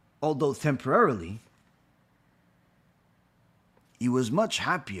 although temporarily, he was much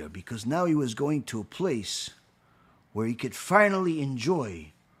happier because now he was going to a place where he could finally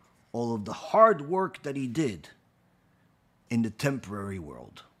enjoy all of the hard work that he did in the temporary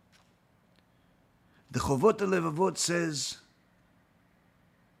world. The Chovot HaLevavot says,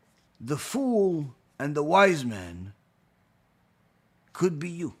 the fool and the wise man could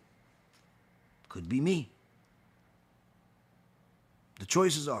be you, could be me. The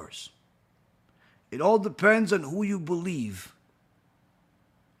choice is ours. It all depends on who you believe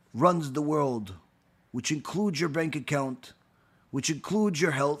runs the world, which includes your bank account, which includes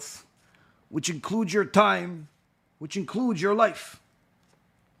your health, which includes your time, which includes your life.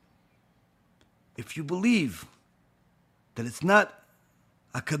 If you believe that it's not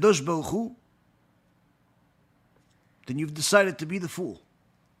HaKadosh Baruch Hu, then you've decided to be the fool.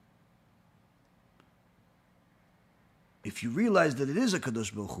 If you realize that it is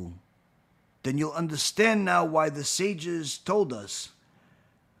HaKadosh Baruch Hu, then you'll understand now why the sages told us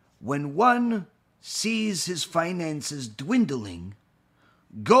when one sees his finances dwindling,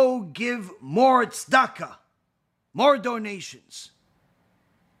 go give more tzedakah, more donations.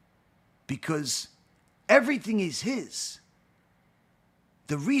 Because everything is his.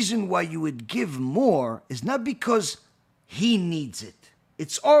 The reason why you would give more is not because he needs it.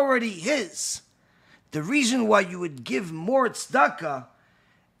 It's already his. The reason why you would give more tzedakah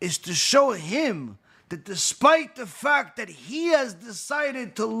is to show him that despite the fact that he has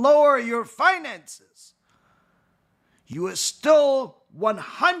decided to lower your finances, you are still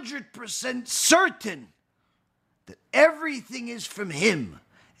 100% certain that everything is from him,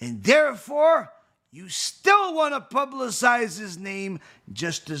 and therefore you still want to publicize his name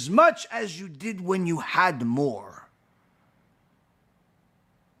just as much as you did when you had more.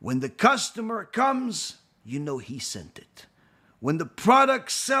 When the customer comes, you know he sent it. When the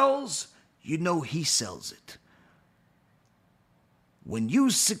product sells, you know he sells it. When you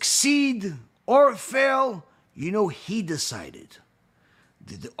succeed or fail, you know he decided.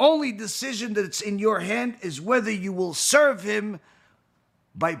 The only decision that's in your hand is whether you will serve him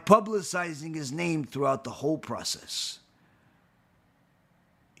by publicizing his name throughout the whole process.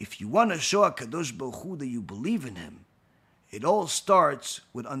 If you want to show HaKadosh Baruch Hu that you believe in him, it all starts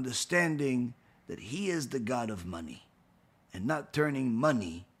with understanding that he is the God of money and not turning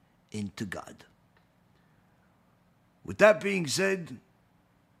money into God. With that being said,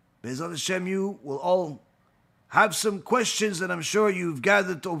 Be'ezrat Hashem, you will all have some questions that I'm sure you've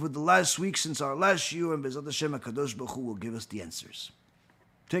gathered over the last week since our last year, and Be'ezrat Hashem, HaKadosh Baruch Hu will give us the answers.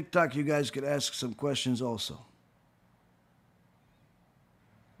 TikTok, you guys could ask some questions also.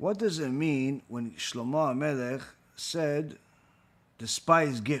 What does it mean when Shlomo HaMelech said,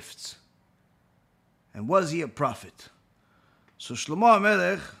 despise gifts? And was he a prophet? So Shlomo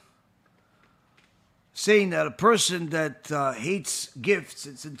HaMelech, saying that a person that hates gifts,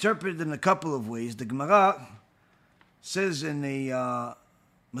 it's interpreted in a couple of ways. The Gemara says in the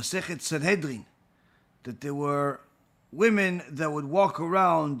Masechet Sanhedrin that there were women that would walk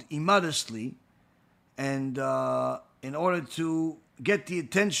around immodestly, and in order to get the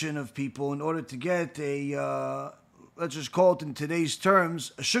attention of people, in order to get a, let's just call it in today's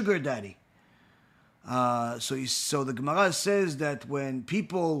terms, a sugar daddy. So the Gemara says that when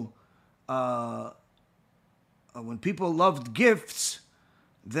people loved gifts,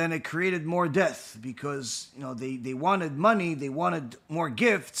 then it created more death, because they wanted money, they wanted more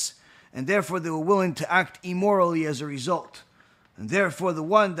gifts, and therefore they were willing to act immorally as a result. And therefore the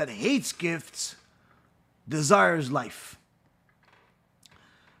one that hates gifts desires life.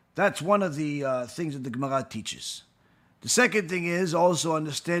 That's one of the things that the Gemara teaches. The second thing is also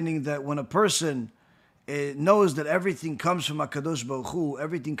understanding that when a person knows that everything comes from HaKadosh Baruch Hu,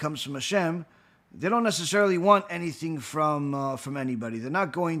 everything comes from Hashem, they don't necessarily want anything from anybody. They're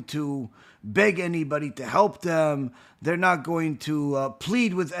not going to beg anybody to help them. They're not going to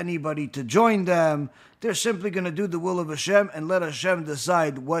plead with anybody to join them. They're simply going to do the will of Hashem and let Hashem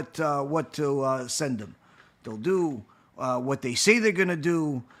decide what to send them. They'll do what they say they're going to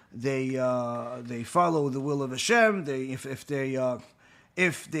do. They follow the will of Hashem. If they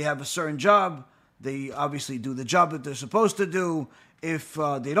have a certain job, they obviously do the job that they're supposed to do. If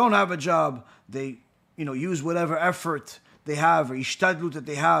they don't have a job, they use whatever effort they have or ishtadlut that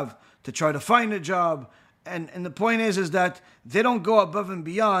they have to try to find a job. And the point is that they don't go above and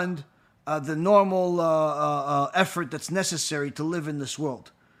beyond the normal effort that's necessary to live in this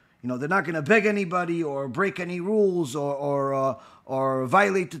world. They're not going to beg anybody or break any rules or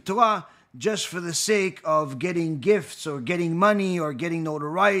violate the Torah just for the sake of getting gifts or getting money or getting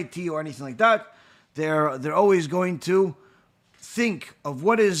notoriety or anything like that. They're always going to think of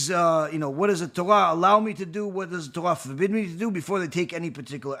what does the Torah allow me to do, what does the Torah forbid me to do before they take any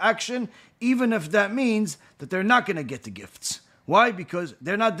particular action, even if that means that they're not going to get the gifts. Why? Because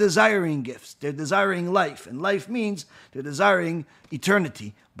they're not desiring gifts. They're desiring life. And life means they're desiring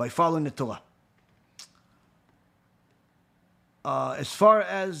eternity by following the Torah. As far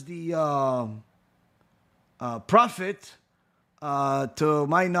as the prophet, to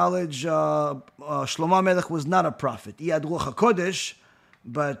my knowledge, Shlomo HaMelech was not a prophet. He had Ruach HaKodesh,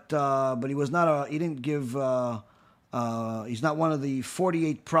 but he was not he didn't give, he's not one of the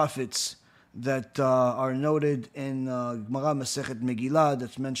 48 prophets that are noted in Gemara Masechet Megillah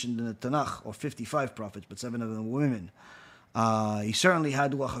that's mentioned in the Tanakh, or 55 prophets, but 7 of them were women. He certainly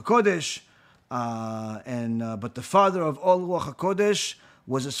had Ruach HaKodesh, but the father of all Ruach HaKodesh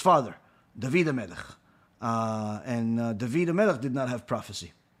was his father, David HaMelech. And David HaMelech did not have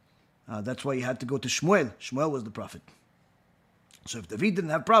prophecy. That's why he had to go to Shmuel. Shmuel was the prophet. So if David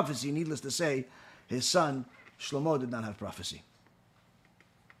didn't have prophecy, needless to say, his son Shlomo did not have prophecy.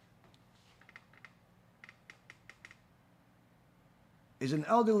 Is an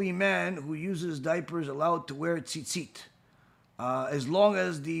elderly man who uses diapers allowed to wear tzitzit? As long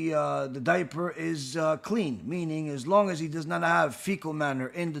as the diaper is clean, meaning as long as he does not have fecal matter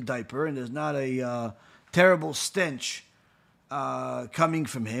in the diaper and there's not a terrible stench coming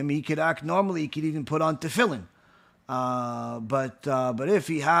from him, he could act normally. He could even put on tefillin. But if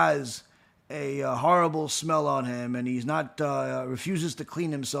he has a horrible smell on him and he's not refuses to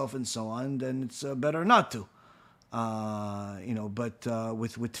clean himself and so on, then it's better not to. But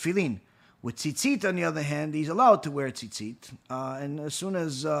with tefillin. With tzitzit, on the other hand, he's allowed to wear tzitzit, and as soon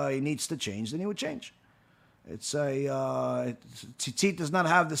as he needs to change, then he would change. Tzitzit does not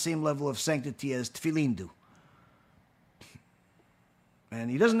have the same level of sanctity as tefillin do.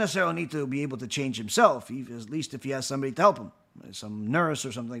 And he doesn't necessarily need to be able to change himself, at least if he has somebody to help him, some nurse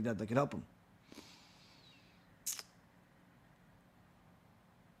or something like that can help him.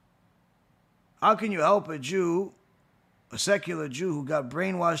 How can you help a Jew, a secular Jew who got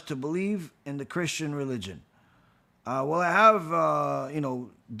brainwashed to believe in the Christian religion? Well, I have,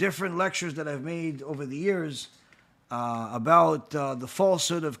 different lectures that I've made over the years about the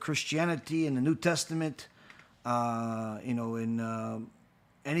falsehood of Christianity in the New Testament, in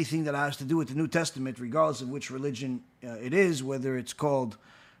anything that has to do with the New Testament, regardless of which religion it is, whether it's called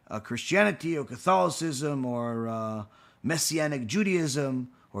Christianity or Catholicism or Messianic Judaism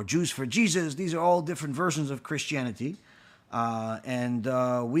or Jews for Jesus. These are all different versions of Christianity. And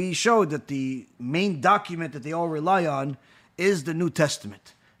we showed that the main document that they all rely on is the New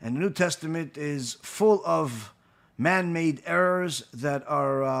Testament. And the New Testament is full of man-made errors that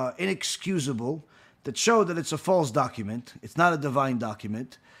are inexcusable, that show that it's a false document. It's not a divine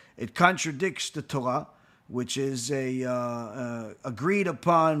document. It contradicts the Torah, which is agreed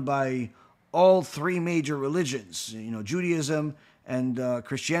upon by all three major religions, Judaism and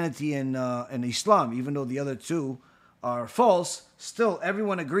Christianity and Islam. Even though the other two are false, still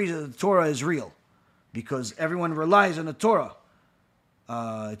everyone agrees that the Torah is real because everyone relies on the Torah.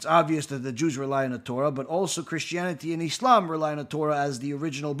 It's obvious that the Jews rely on the Torah, but also Christianity and Islam rely on the Torah as the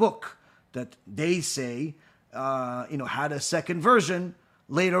original book that they say, had a second version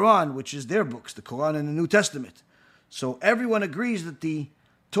later on, which is their books, the Quran and the New Testament. So everyone agrees that the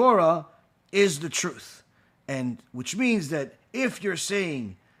Torah is the truth, and which means that if you're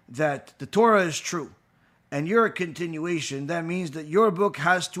saying that the Torah is true, and you're a continuation, that means that your book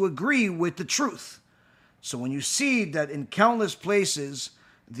has to agree with the truth. So when you see that in countless places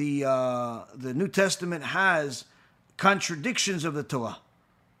the New Testament has contradictions of the Torah,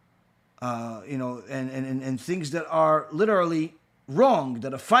 and things that are literally wrong,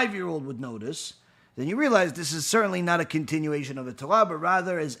 that a 5-year-old would notice, then you realize this is certainly not a continuation of the Torah, but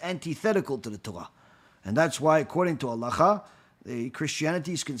rather is antithetical to the Torah. And that's why, according to halacha,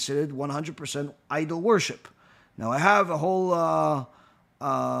 Christianity is considered 100% idol worship. Now, I have a whole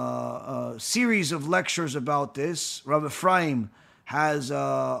series of lectures about this. Rabbi Ephraim has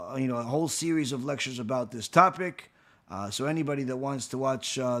a whole series of lectures about this topic. So anybody that wants to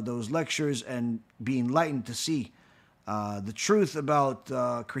watch those lectures and be enlightened to see the truth about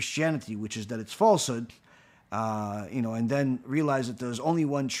Christianity, which is that it's falsehood, and then realize that there's only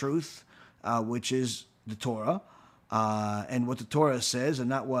one truth, which is the Torah. And what the Torah says, and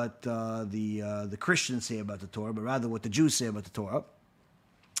not what the Christians say about the Torah, but rather what the Jews say about the Torah,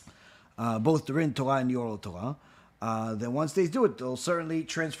 both the written Torah and the oral Torah, then once they do it, they'll certainly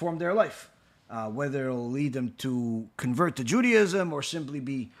transform their life. Whether it'll lead them to convert to Judaism or simply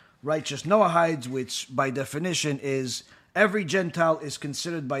be righteous Noahides, which by definition is every Gentile is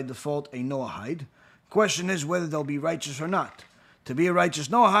considered by default a Noahide. Question is whether they'll be righteous or not. To be a righteous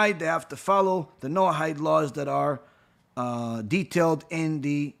Noahide, they have to follow the Noahide laws that are detailed in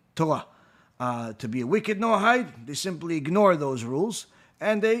the Torah. To be a wicked Noahide, they simply ignore those rules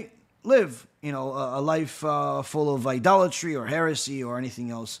and they live, a life full of idolatry or heresy or anything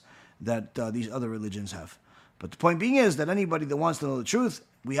else that these other religions have. But the point being is that anybody that wants to know the truth,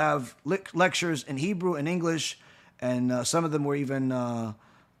 we have lectures in Hebrew and English, and some of them were even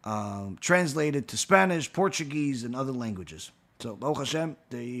translated to Spanish, Portuguese, and other languages. So, Baruch Hashem,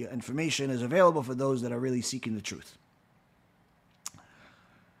 the information is available for those that are really seeking the truth.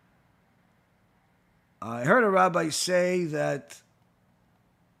 I heard a rabbi say that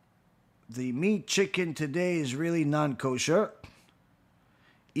the meat chicken today is really non-kosher,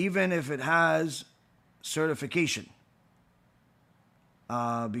 even if it has certification.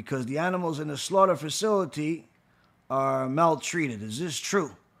 Because the animals in the slaughter facility are maltreated. Is this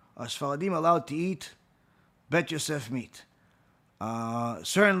true? Are Sfaradim allowed to eat Bet Yosef meat?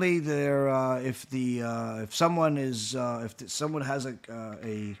 Certainly, if someone has a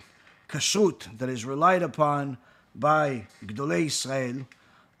kashrut that is relied upon by Gdolei Israel,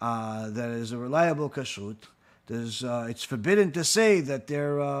 that is a reliable kashrut, it's forbidden to say that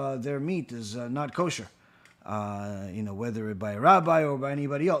their meat is not kosher. Whether by a rabbi or by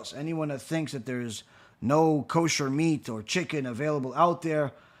anybody else. Anyone that thinks that there's no kosher meat or chicken available out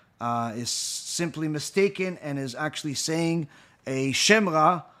there is simply mistaken and is actually saying a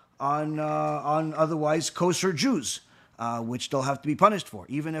shemra on otherwise kosher Jews, which they'll have to be punished for,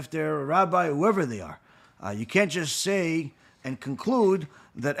 even if they're a rabbi or whoever they are. You can't just say and conclude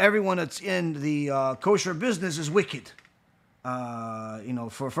that everyone that's in the kosher business is wicked.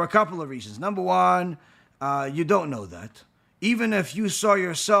 For a couple of reasons. Number one, you don't know that. Even if you saw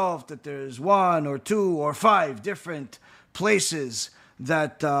yourself that there's 1 or 2 or 5 different places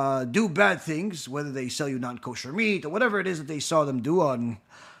that do bad things, whether they sell you non-kosher meat or whatever it is that they saw them do on,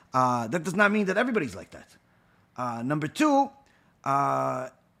 that does not mean that everybody's like that. Number two,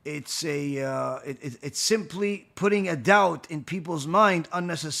 it's simply putting a doubt in people's mind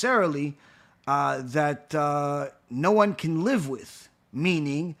unnecessarily that no one can live with.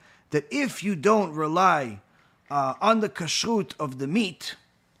 Meaning that if you don't rely on the kashrut of the meat,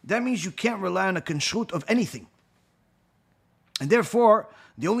 that means you can't rely on the kashrut of anything. And therefore,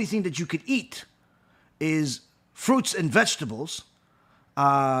 the only thing that you could eat is fruits and vegetables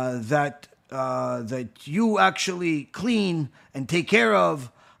that you actually clean and take care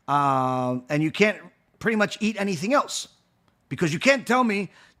of, and you can't pretty much eat anything else. Because you can't tell me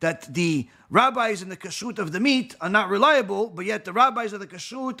that the rabbis in the kashrut of the meat are not reliable, but yet the rabbis of the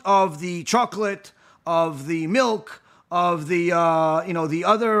kashrut of the chocolate, of the milk, of the the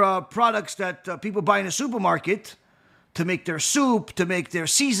other products that people buy in a supermarket to make their soup, to make their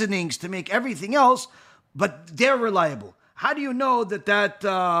seasonings, to make everything else, but they're reliable. How do you know that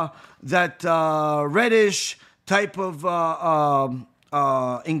reddish type of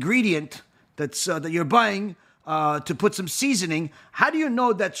ingredient that you're buying to put some seasoning? How do you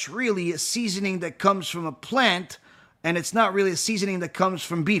know that's really a seasoning that comes from a plant and it's not really a seasoning that comes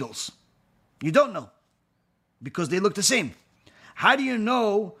from beetles? You don't know, because they look the same. How do you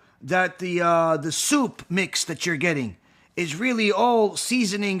know that the soup mix that you're getting is really all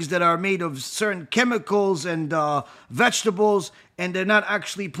seasonings that are made of certain chemicals and vegetables, and they're not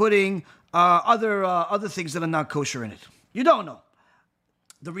actually putting other things that are not kosher in it? You don't know.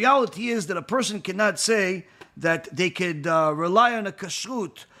 The reality is that a person cannot say that they could rely on a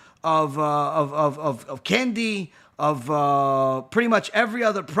kashrut of candy, of pretty much every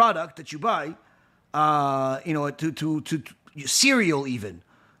other product that you buy, to cereal even.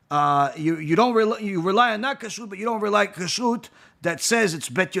 You rely on that kashrut, but you don't rely on kashrut that says it's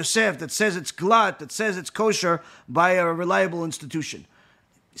Bet Yosef, that says it's glat, that says it's kosher by a reliable institution.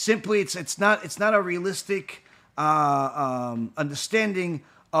 Simply, it's not a realistic understanding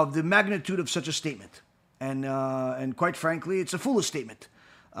of the magnitude of such a statement, and quite frankly, it's a foolish statement.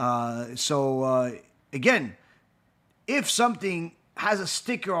 Again, if something has a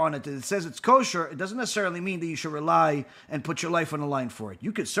sticker on it that says it's kosher, it doesn't necessarily mean that you should rely and put your life on the line for it.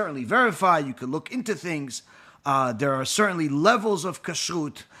 You could certainly verify, you could look into things. There are certainly levels of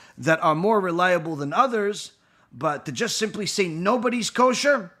kashrut that are more reliable than others, but to just simply say nobody's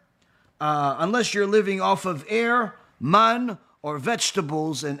kosher, unless you're living off of air, man, or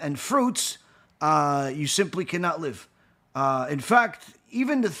vegetables and fruits, you simply cannot live. In fact,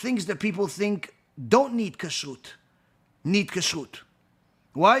 even the things that people think don't need kashrut, need kashrut.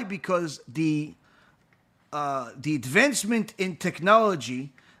 Why? Because the advancement in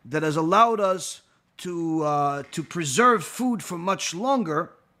technology that has allowed us to preserve food for much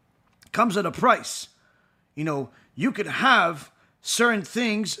longer comes at a price. You could have certain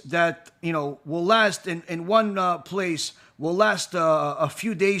things that will last in one place, will last a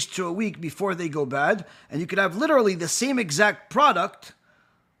few days to a week before they go bad, and you could have literally the same exact product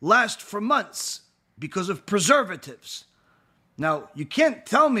last for months because of preservatives. Now, you can't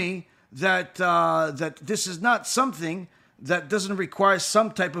tell me that this is not something that doesn't require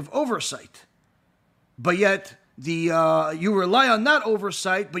some type of oversight. But yet, you rely on that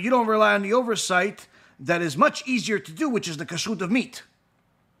oversight, but you don't rely on the oversight that is much easier to do, which is the kashrut of meat.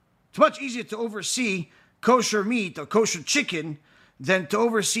 It's much easier to oversee kosher meat or kosher chicken than to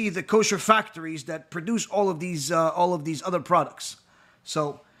oversee the kosher factories that produce all of these other products.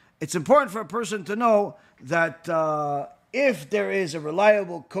 So it's important for a person to know that if there is a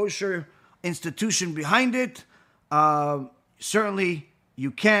reliable kosher institution behind it, certainly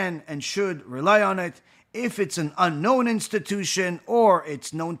you can and should rely on it. If it's an unknown institution or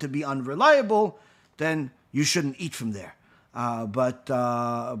it's known to be unreliable, then you shouldn't eat from there. But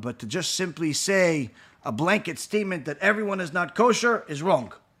to just simply say a blanket statement that everyone is not kosher is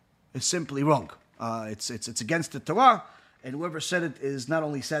wrong. It's simply wrong. It's against the Torah, and whoever said it is not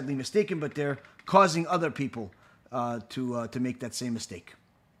only sadly mistaken, but they're causing other people to make that same mistake.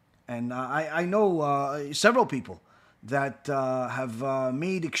 And I know several people that have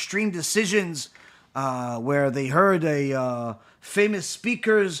made extreme decisions where they heard famous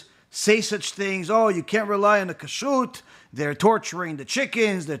speakers say such things. Oh, you can't rely on the kashrut. They're torturing the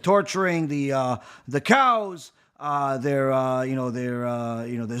chickens. They're torturing the cows. There's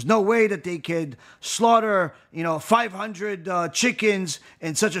no way that they could slaughter, 500 chickens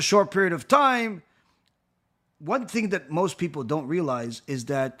in such a short period of time. One thing that most people don't realize is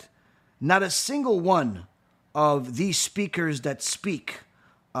that not a single one of these speakers that speak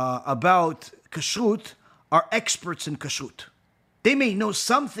about kashrut are experts in kashrut. They may know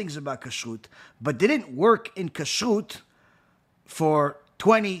some things about kashrut, but they didn't work in kashrut for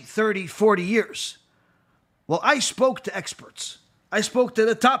 20, 30, 40 years. Well, I spoke to experts. I spoke to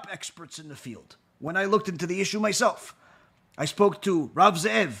the top experts in the field when I looked into the issue myself. I spoke to Rav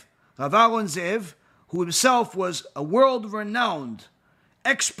Aaron Zev, who himself was a world-renowned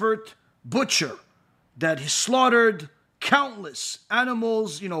expert butcher that has slaughtered countless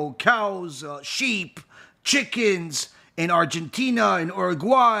animals, cows, sheep, chickens in Argentina, in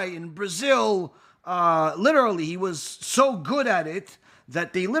Uruguay, in Brazil. Literally, he was so good at it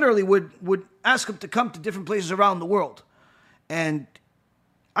that they literally would ask him to come to different places around the world. And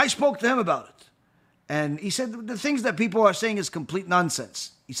I spoke to him about it. And he said the things that people are saying is complete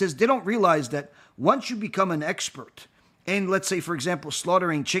nonsense. He says they don't realize that once you become an expert in, let's say, for example,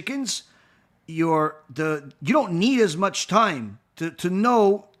 slaughtering chickens, you don't need as much time to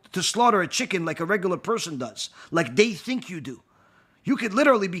know to slaughter a chicken like a regular person does, like they think you do. You could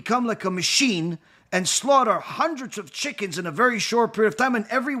literally become like a machine and slaughter hundreds of chickens in a very short period of time, and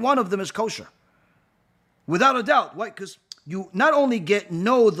every one of them is kosher. Without a doubt. Why? Because you not only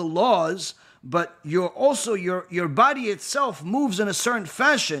know the laws, but you're also your body itself moves in a certain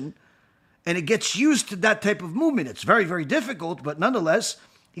fashion, and it gets used to that type of movement. It's very, very difficult, but nonetheless,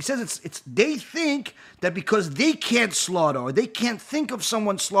 he says it's they think that because they can't slaughter, or they can't think of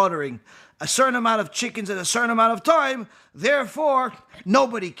someone slaughtering a certain amount of chickens in a certain amount of time, therefore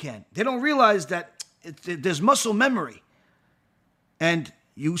nobody can. They don't realize that there's muscle memory, and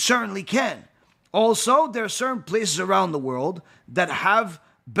you certainly can. Also, there are certain places around the world that have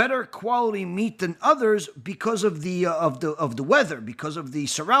better quality meat than others because of the weather, because of the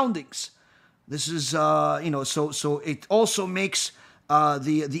surroundings. This is so it also makes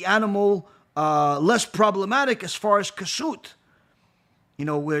the animal less problematic as far as kashrut.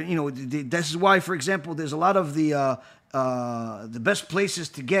 This is why, for example, there's a lot of the best places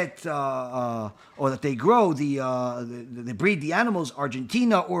to get or that they grow they breed the animals,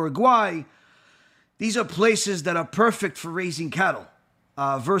 Argentina, Uruguay. These are places that are perfect for raising cattle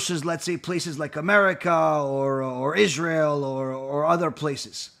versus, let's say, places like America or Israel or other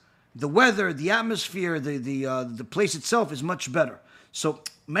places. The weather, the atmosphere, the place itself is much better. So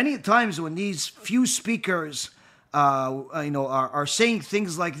many times when these few speakers are saying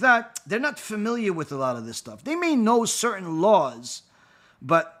things like that, they're not familiar with a lot of this stuff. They may know certain laws,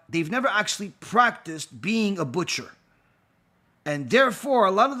 but they've never actually practiced being a butcher. And therefore,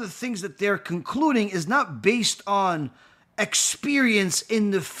 a lot of the things that they're concluding is not based on experience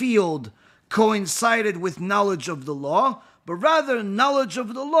in the field coincided with knowledge of the law, but rather knowledge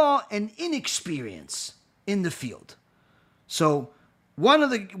of the law and inexperience in the field. So one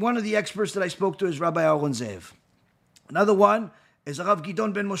of the experts that I spoke to is Rabbi Aaron Zev. Another one is Rav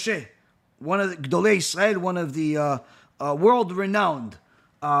Gidon ben Moshe, one of the Gdolei Israel, one of the world-renowned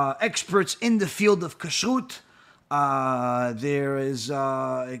experts in the field of kashrut. There is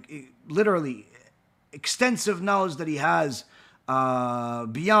literally extensive knowledge that he has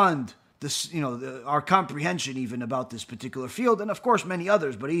beyond this, our comprehension even about this particular field, and of course many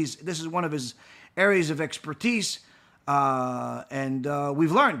others. But this is one of his areas of expertise. And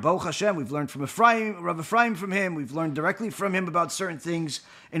we've learned, Baruch Hashem, we've learned from Rav Ephraim from him, we've learned directly from him about certain things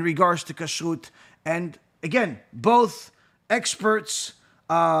in regards to kashrut. And again, both experts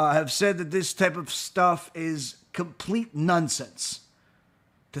have said that this type of stuff is complete nonsense.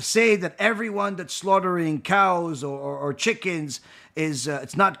 To say that everyone that's slaughtering cows or chickens is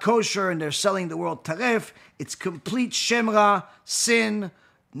it's not kosher and they're selling the world taref, it's complete shemra, sin,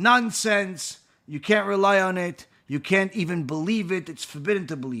 nonsense. You can't rely on it. You can't even believe it. It's forbidden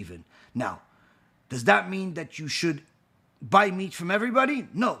to believe in. Now, does that mean that you should buy meat from everybody?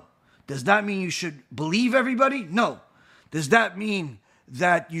 No. Does that mean you should believe everybody? No. Does that mean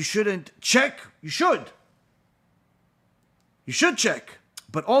that you shouldn't check? You should. You should check.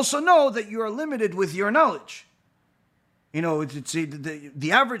 But also know that you are limited with your knowledge. The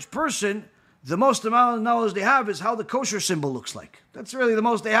average person, the most amount of knowledge they have is how the kosher symbol looks like. That's really the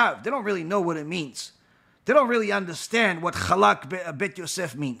most they have. They don't really know what it means. They don't really understand what chalak bet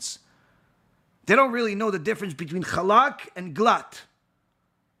Yosef means. They don't really know the difference between chalak and glat.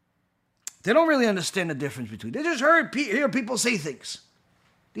 They don't really understand the difference between. They just hear people say things.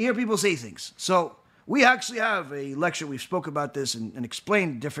 They hear people say things. So We actually have a lecture, we've spoke about this and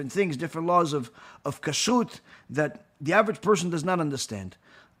explained different things, different laws of kashrut that the average person does not understand.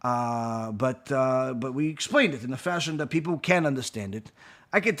 But we explained it in a fashion that people can understand it.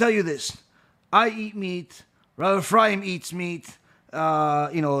 I can tell you this. I eat meat. Rav Ephraim eats meat.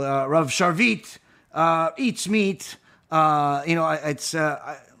 Rav Sharvit eats meat. I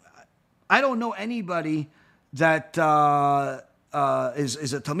don't know anybody that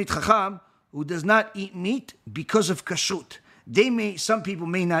is a Talmid Chacham who does not eat meat because of kashrut. Some people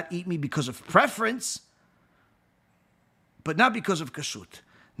may not eat meat because of preference, but not because of kashrut.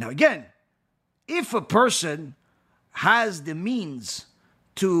 Now again, if a person has the means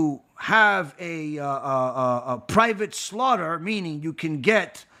to have a private slaughter, meaning you can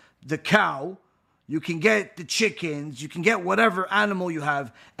get the cow, you can get the chickens, you can get whatever animal you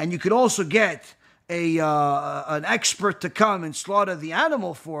have, and you could also get an expert to come and slaughter the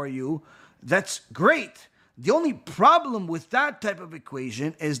animal for you, that's great. The only problem with that type of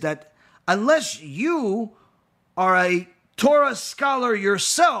equation is that unless you are a Torah scholar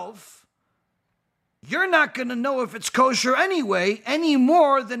yourself, you're not going to know if it's kosher anyway, any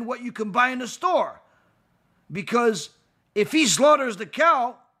more than what you can buy in a store. Because if he slaughters the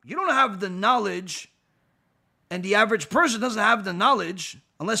cow, you don't have the knowledge, and the average person doesn't have the knowledge,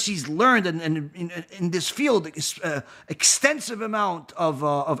 unless he's learned in this field extensive amount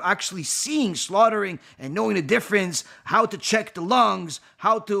of actually seeing slaughtering and knowing the difference, how to check the lungs,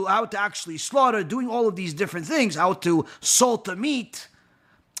 how to actually slaughter, doing all of these different things, how to salt the meat.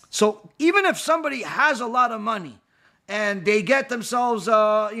 So even if somebody has a lot of money and they get themselves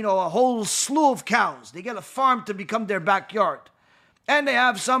a whole slew of cows, they get a farm to become their backyard, and they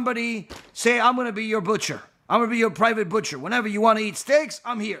have somebody say, I'm going to be your butcher. I'm going to be your private butcher. Whenever you want to eat steaks,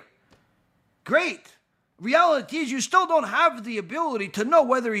 I'm here. Great. Reality is you still don't have the ability to know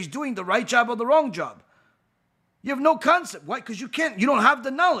whether he's doing the right job or the wrong job. You have no concept. Why? Because you don't have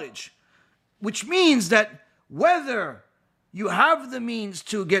the knowledge. Which means that whether you have the means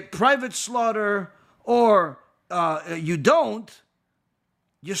to get private slaughter or you don't,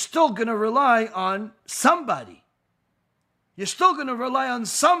 you're still going to rely on somebody. You're still going to rely on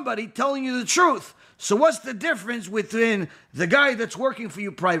somebody telling you the truth. So what's the difference between the guy that's working for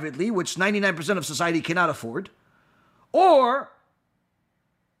you privately, which 99% of society cannot afford, or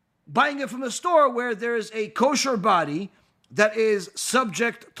buying it from a store where there's a kosher body that is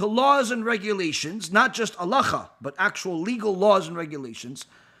subject to laws and regulations, not just halacha, but actual legal laws and regulations?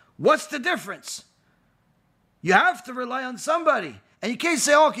 What's the difference? You have to rely on somebody. And you can't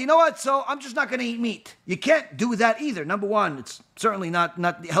say, okay, you know what, so I'm just not going to eat meat. You can't do that either. Number one, it's certainly not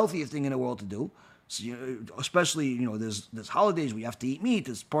the healthiest thing in the world to do. So, especially, there's holidays we have to eat meat.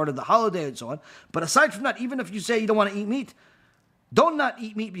 It's part of the holiday and so on. But aside from that, even if you say you don't want to eat meat, don't not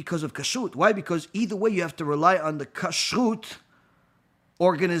eat meat because of kashrut. Why? Because either way you have to rely on the kashrut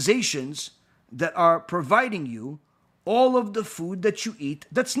organizations that are providing you all of the food that you eat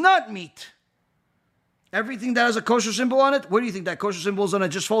that's not meat. Everything that has a kosher symbol on it, what do you think, that kosher symbol is on it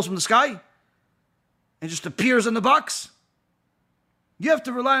just falls from the sky? And just appears in the box? You have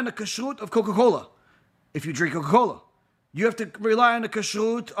to rely on the kashrut of Coca-Cola if you drink Coca-Cola. You have to rely on the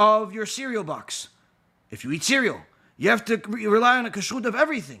kashrut of your cereal box if you eat cereal. You have to rely on the kashrut of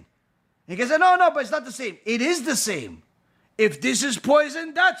everything. And you can say, no, but it's not the same. It is the same. If this is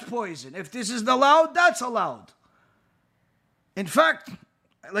poison, that's poison. If this is allowed, that's allowed. In fact,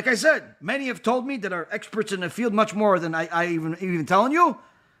 like I said, many have told me that are experts in the field, much more than I even telling you.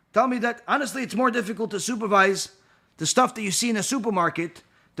 Tell me that, honestly, it's more difficult to supervise the stuff that you see in a supermarket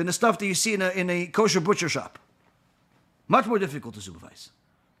than the stuff that you see in a kosher butcher shop. Much more difficult to supervise.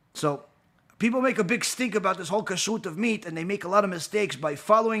 So, people make a big stink about this whole kashrut of meat, and they make a lot of mistakes by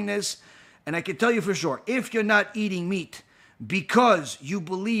following this. And I can tell you for sure, if you're not eating meat because you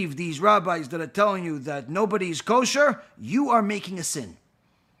believe these rabbis that are telling you that nobody's kosher, you are making a sin.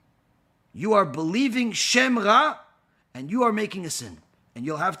 You are believing Shem Ra, and you are making a sin. And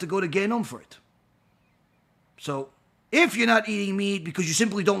you'll have to go to Gehenom for it. So, if you're not eating meat because you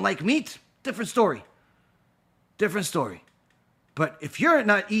simply don't like meat, different story. Different story. But if you're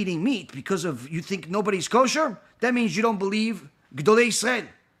not eating meat because of you think nobody's kosher, that means you don't believe Gdolei Israel.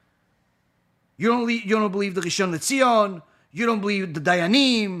 You don't believe the Rishon LeZion. You don't believe the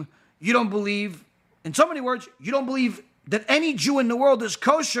Dayanim. You don't believe, in so many words, you don't believe that any Jew in the world is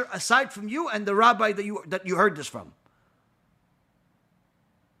kosher aside from you and the rabbi that you heard this from.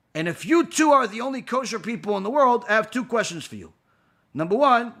 And if you two are the only kosher people in the world, I have two questions for you. Number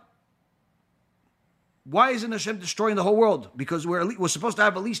one, why isn't Hashem destroying the whole world? Because we're supposed to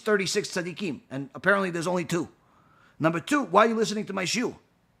have at least 36 tzaddikim, and apparently there's only 2. Number two, why are you listening to my shiur?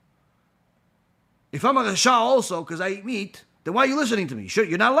 If I'm a Rasha also, because I eat meat, then why are you listening to me?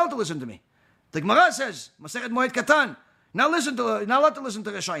 You're not allowed to listen to me. The Gemara says, Masechet Moed Katan, not allowed to listen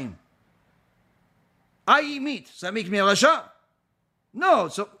to Rashaim. I eat meat, so that makes me a Rasha? No,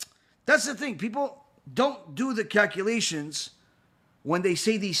 so that's the thing. People don't do the calculations when they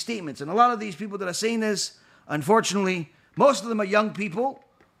say these statements. And a lot of these people that are saying this, unfortunately, most of them are young people,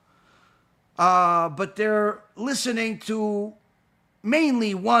 but they're listening to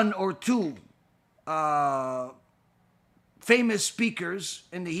mainly one or two famous speakers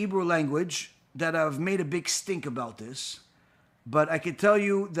in the Hebrew language that have made a big stink about this. But I can tell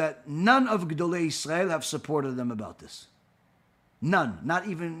you that none of Gedolei Israel have supported them about this. None,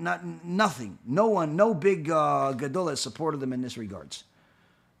 nothing. No one, no big Gadol has supported them in this regards.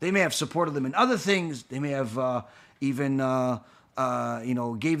 They may have supported them in other things. They may have even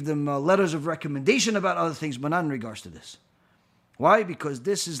gave them letters of recommendation about other things, but not in regards to this. Why? Because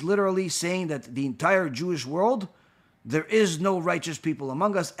this is literally saying that the entire Jewish world, there is no righteous people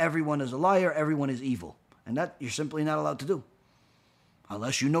among us. Everyone is a liar. Everyone is evil. And that you're simply not allowed to do.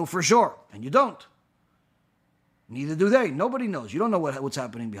 Unless you know for sure. And you don't. Neither do they. Nobody knows. You don't know what's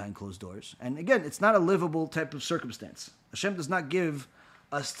happening behind closed doors. And again, it's not a livable type of circumstance. Hashem does not give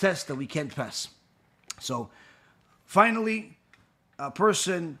us tests that we can't pass. So, finally, a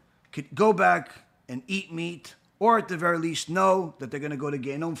person could go back and eat meat, or at the very least know that they're going to go to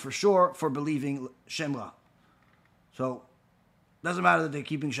Gehenom for sure for believing Shem Ra. So, doesn't matter that they're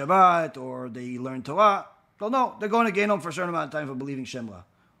keeping Shabbat or they learn Torah. They'll know they're going to Gehenom for a certain amount of time for believing Shem Ra.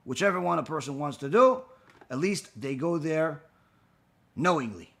 Whichever one a person wants to do, at least they go there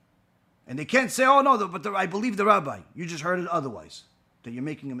knowingly. And they can't say, oh no, but I believe the rabbi. You just heard it otherwise. That you're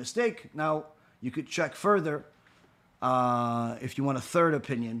making a mistake. Now, you could check further if you want a third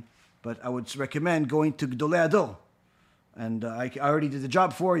opinion. But I would recommend going to Gdolei Ador. And I already did the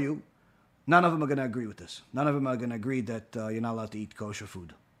job for you. None of them are going to agree with this. None of them are going to agree that you're not allowed to eat kosher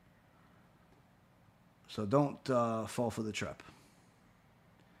food. So don't fall for the trap.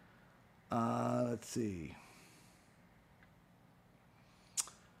 Let's see.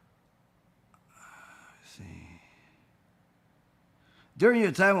 During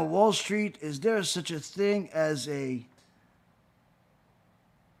your time on Wall Street, is there such a thing as a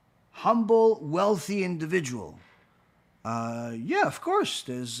humble, wealthy individual? Yeah, of course.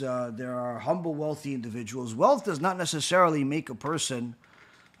 There are humble, wealthy individuals. Wealth does not necessarily make a person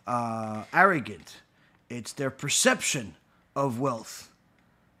arrogant. It's their perception of wealth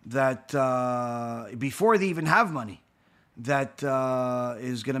that before they even have money, that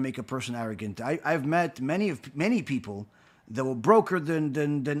is going to make a person arrogant. I've met many people that were broker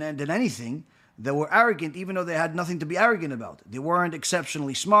than anything, that were arrogant even though they had nothing to be arrogant about. They weren't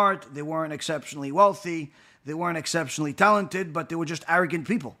exceptionally smart, they weren't exceptionally wealthy, they weren't exceptionally talented, but they were just arrogant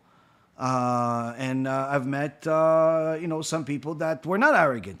people. And I've met some people that were not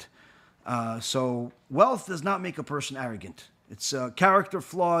arrogant. So wealth does not make a person arrogant. Its character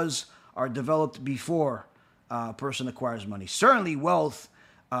flaws are developed before a person acquires money. Certainly wealth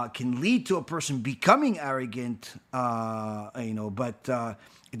can lead to a person becoming arrogant, but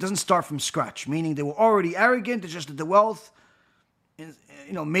it doesn't start from scratch. Meaning they were already arrogant. It's just that the wealth,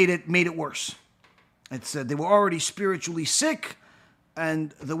 made it worse. It's they were already spiritually sick,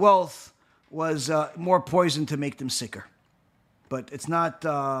 and the wealth was more poison to make them sicker. But it's not.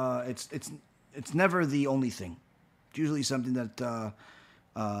 It's never the only thing. It's usually something that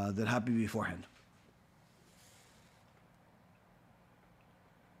happened beforehand.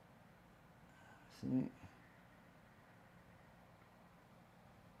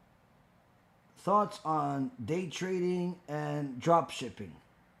 Thoughts on day trading and drop shipping?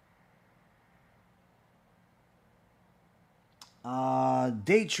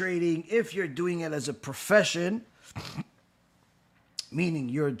 Day trading, if you're doing it as a profession, meaning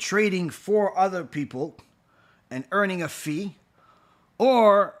you're trading for other people and earning a fee,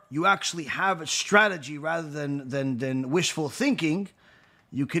 or you actually have a strategy rather than wishful thinking,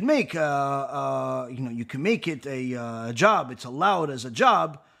 you can make it a job. It's allowed as a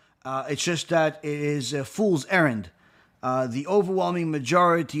job. It's just that it is a fool's errand. The overwhelming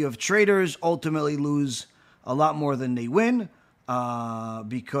majority of traders ultimately lose a lot more than they win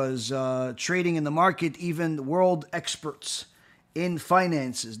because trading in the market, even world experts in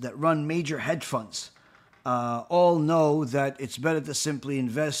finances that run major hedge funds all know that it's better to simply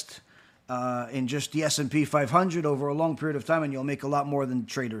invest in just the S&P 500 over a long period of time, and you'll make a lot more than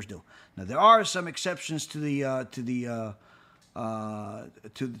traders do. Now, there are some exceptions to the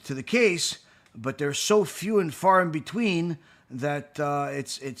case, but they're so few and far in between that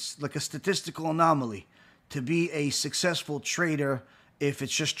it's like a statistical anomaly to be a successful trader if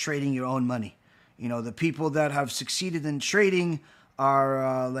it's just trading your own money. The people that have succeeded in trading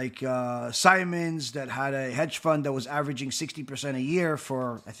are like Simons, that had a hedge fund that was averaging 60% a year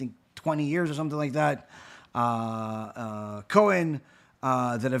for, I think, 20 years or something like that. Cohen,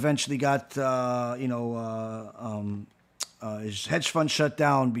 that eventually got, his hedge fund shut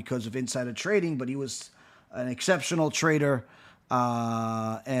down because of insider trading, but he was an exceptional trader,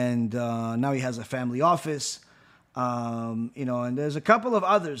 and now he has a family office. And there's a couple of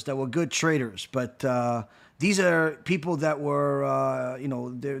others that were good traders, but these are people that were,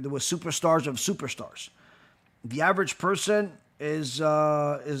 there were superstars of superstars. The average person is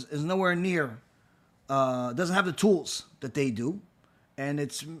nowhere near, doesn't have the tools that they do, and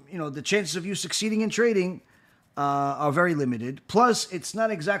it's, the chances of you succeeding in trading are very limited. Plus, it's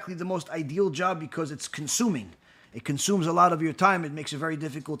not exactly the most ideal job because it's consuming. It consumes a lot of your time. It makes it very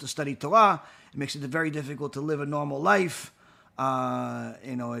difficult to study Torah. It makes it very difficult to live a normal life.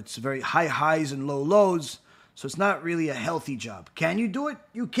 It's very high highs and low lows. So it's not really a healthy job. Can you do it?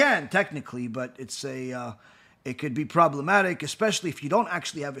 You can, technically, but it could be problematic, especially if you don't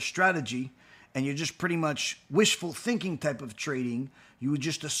actually have a strategy and you're just pretty much wishful thinking type of trading. You would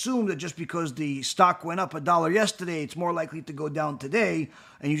just assume that just because the stock went up $1 yesterday, it's more likely to go down today.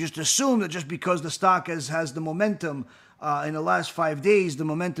 And you just assume that just because the stock has the momentum in the last 5 days, the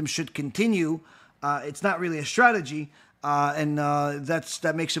momentum should continue. It's not really a strategy. And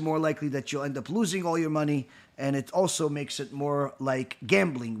that makes it more likely that you'll end up losing all your money. And it also makes it more like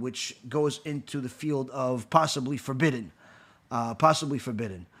gambling, which goes into the field of possibly forbidden.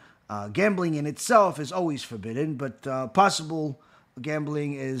 Gambling in itself is always forbidden, but possible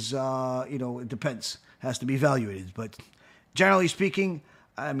gambling is, it depends. It has to be evaluated. But generally speaking,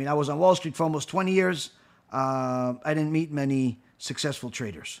 I was on Wall Street for almost 20 years. I didn't meet many successful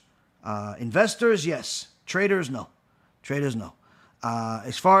traders. Investors, yes. Traders, no.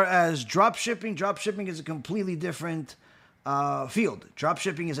 As far as drop shipping is a completely different field. Drop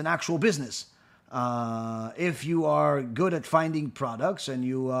shipping is an actual business. If you are good at finding products and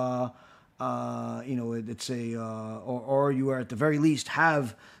you, or you are at the very least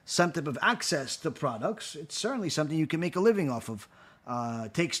have some type of access to products, it's certainly something you can make a living off of.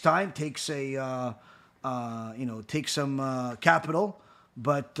 It takes time, takes some capital,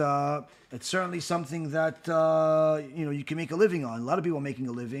 but it's certainly something that you can make a living on. A lot of people are making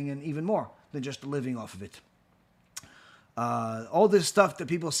a living, and even more than just a living off of it. All this stuff that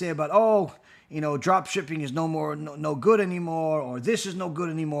people say about, drop shipping is no good anymore, or this is no good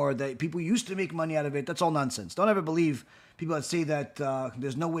anymore, that people used to make money out of it, that's all nonsense. Don't ever believe people that say that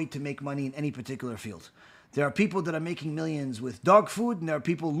there's no way to make money in any particular field. There are people that are making millions with dog food, and there are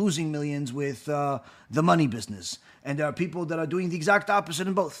people losing millions with the money business. And there are people that are doing the exact opposite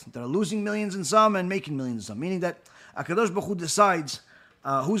in both. That are losing millions in some and making millions in some. Meaning that HaKadosh Baruch Hu decides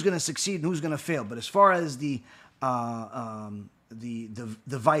who's going to succeed and who's going to fail. But as far as the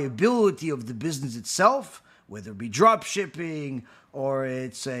viability of the business itself, whether it be drop shipping or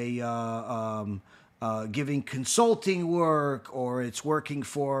it's giving consulting work, or it's working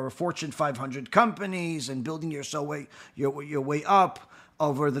for Fortune 500 companies and building your way up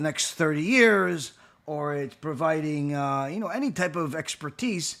over the next 30 years, or it's providing any type of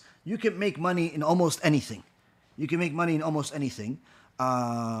expertise, you can make money in almost anything.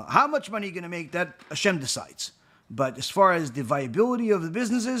 How much money you're going to make, that Hashem decides. But as far as the viability of the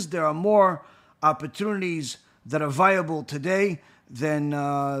businesses, there are more opportunities that are viable today than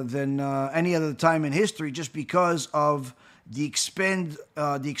any other time in history, just because of the expense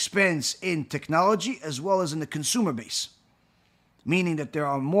in technology as well as in the consumer base. Meaning that there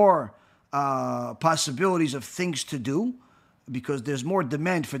are more possibilities of things to do because there's more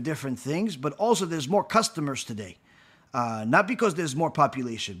demand for different things, but also there's more customers today. Not because there's more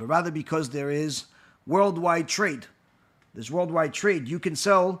population, but rather because there is worldwide trade. There's worldwide trade. You can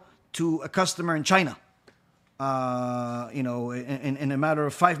sell to a customer in China, in a matter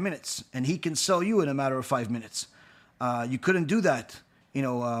of 5 minutes, and he can sell you in a matter of 5 minutes. You couldn't do that,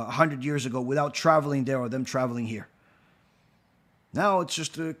 100 years ago without traveling there or them traveling here. Now it's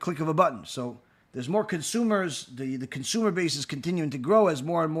just a click of a button. So there's more consumers. The consumer base is continuing to grow as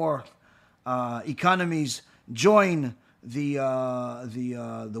more and more economies join the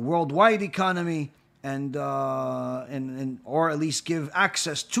worldwide economy, and or at least give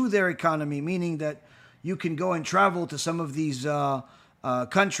access to their economy, meaning that you can go and travel to some of these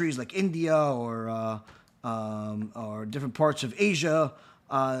countries like India or different parts of Asia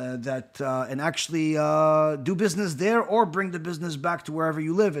and actually do business there, or bring the business back to wherever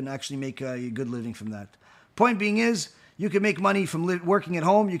you live and actually make a good living from that. Point being is, you can make money from working at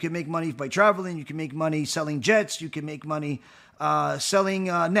home. You can make money by traveling. You can make money selling jets. You can make money selling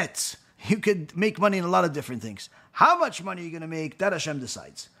nets. You could make money in a lot of different things. How much money you're going to make, that Hashem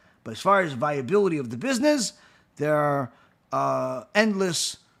decides. But as far as viability of the business, there are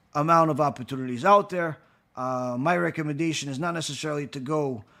endless amount of opportunities out there. My recommendation is not necessarily to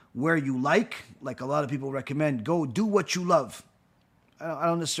go where you like a lot of people recommend. Go do what you love. I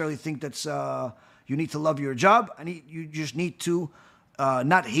don't necessarily think that's you need to love your job. You just need to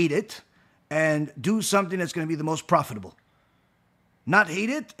not hate it and do something that's going to be the most profitable. Not hate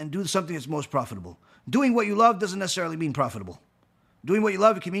it and do something that's most profitable. Doing what you love doesn't necessarily mean profitable. Doing what you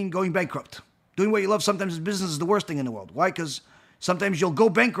love, it can mean going bankrupt. Doing what you love sometimes in business is the worst thing in the world. Why? Because sometimes you'll go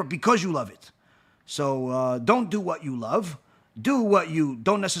bankrupt because you love it. So don't do what you love. Do what you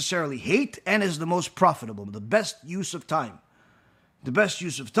don't necessarily hate and is the most profitable, the best use of time. The best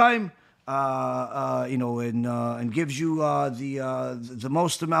use of time, and gives you the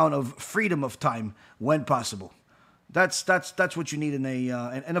most amount of freedom of time when possible. That's what you need in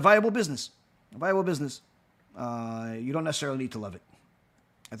a viable business. A viable business. You don't necessarily need to love it.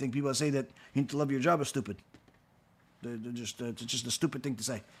 I think people that say that you need to love your job are stupid. It's just a stupid thing to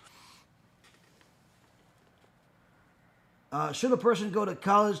say. Should a person go to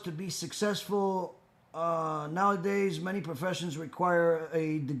college to be successful? Nowadays, many professions require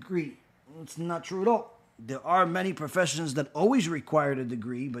a degree. It's not true at all. There are many professions that always required a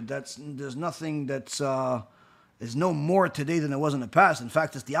degree, but there's nothing that's there's no more today than there was in the past. In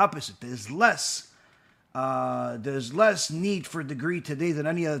fact, it's the opposite. There's less need for a degree today than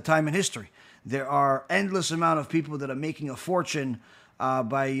any other time in history. There are endless amount of people that are making a fortune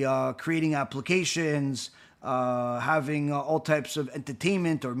by creating applications, having all types of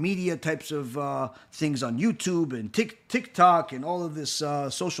entertainment or media types of things on YouTube and TikTok and all of this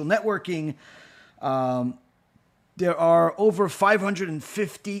social networking. There are over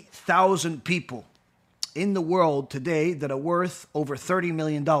 550,000 people in the world today that are worth over $30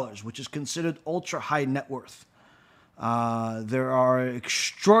 million, which is considered ultra high net worth. There are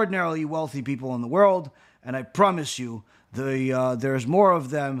extraordinarily wealthy people in the world, and I promise you, there's more of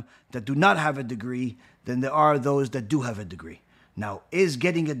them that do not have a degree than there are those that do have a degree. Now, is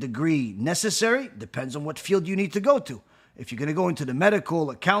getting a degree necessary? Depends on what field you need to go to. If you're going to go into the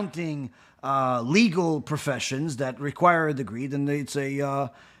medical, accounting, legal professions that require a degree, then it's a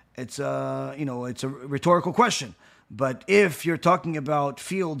rhetorical question. But if you're talking about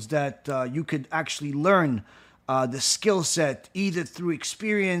fields that you could actually learn the skill set either through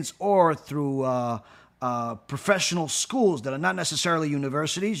experience or through professional schools that are not necessarily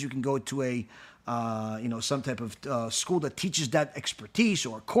universities, you can go to some type of school that teaches that expertise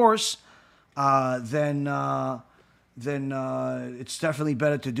or course, then it's definitely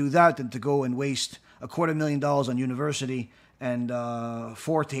better to do that than to go and waste $250,000 on university and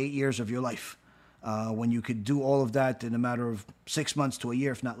 4 to 8 years of your life, when you could do all of that in a matter of 6 months to a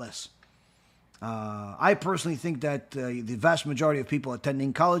year, if not less. I personally think that the vast majority of people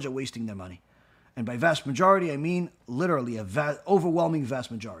attending college are wasting their money. And by vast majority, I mean literally overwhelming vast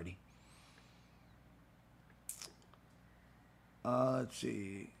majority. Let's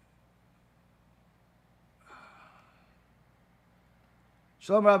see.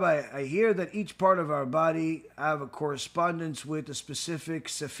 Shalom, Rabbi. I hear that each part of our body have a correspondence with a specific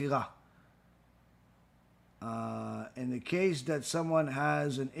sephirah. In the case that someone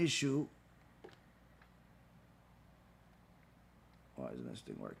has an issue, why isn't this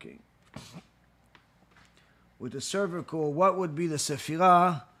thing working? With the cervical, what would be the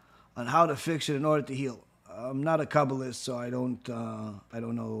sephirah on how to fix it in order to heal? I'm not a Kabbalist, so I don't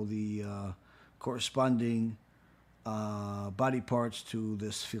know the corresponding body parts to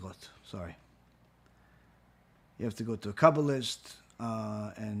this sefirot. Sorry. You have to go to a Kabbalist,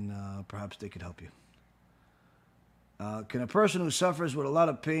 and perhaps they could help you. Can a person who suffers with a lot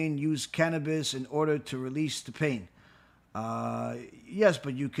of pain use cannabis in order to release the pain? Yes,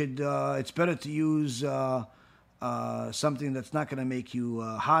 but you could. It's better to use something that's not going to make you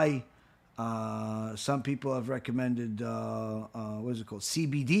high. Some people have recommended what is it called,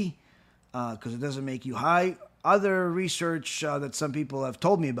 CBD, because it doesn't make you high. Other research that some people have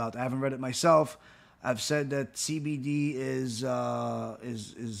told me about, I haven't read it myself, I've said that CBD is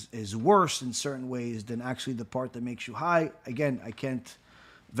worse in certain ways than actually the part that makes you high. Again, I can't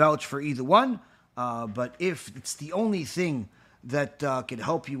vouch for either one, but if it's the only thing that can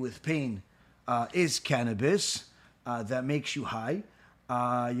help you with pain is cannabis that makes you high,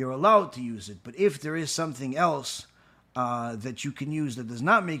 you're allowed to use it. But if there is something else that you can use that does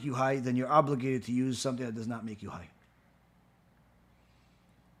not make you high, then you're obligated to use something that does not make you high.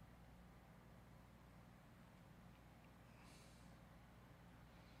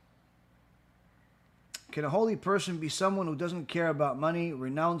 Can a holy person be someone who doesn't care about money,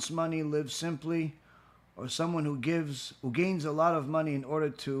 renounce money, live simply, or someone who gains a lot of money in order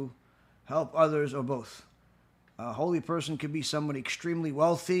to help others, or both? A holy person could be someone extremely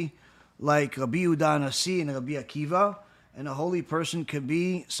wealthy, like Rabbi Yehuda Nasi and Rabbi Akiva, and a holy person could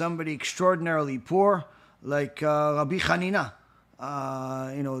be somebody extraordinarily poor, like Rabbi Hanina.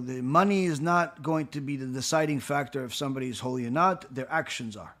 The money is not going to be the deciding factor if somebody is holy or not. Their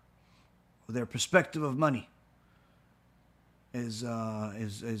actions are. Their perspective of money is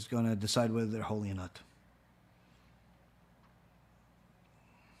going to decide whether they're holy or not.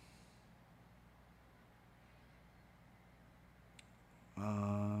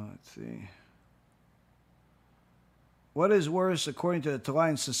 Let's see. What is worse according to the Torah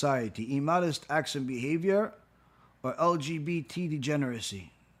and society? Immodest acts and behavior or LGBT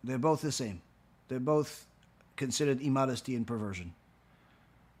degeneracy? They're both the same. They're both considered immodesty and perversion.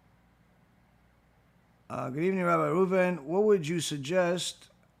 Good evening, Rabbi Reuven. What would you suggest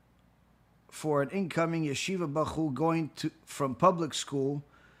for an incoming yeshiva bachur going from public school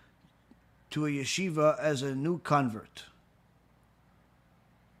to a yeshiva as a new convert?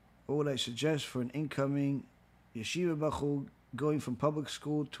 What would I suggest for an incoming yeshiva bachur going from public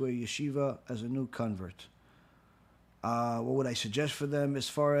school to a yeshiva as a new convert? What would I suggest for them as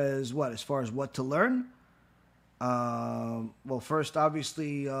far as what? As far as what to learn? Well, first,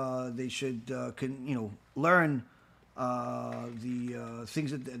 obviously, they should, learn the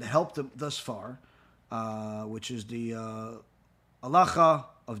things that helped them thus far, which is the halacha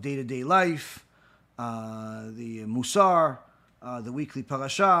of day-to-day life, the musar, the weekly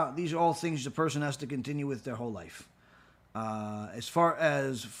parasha. These are all things the person has to continue with their whole life. As far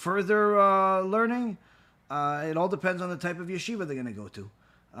as further learning, it all depends on the type of yeshiva they're going to go to.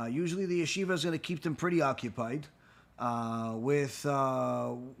 Usually the yeshiva is going to keep them pretty occupied with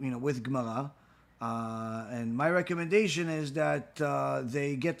Gemara. And my recommendation is that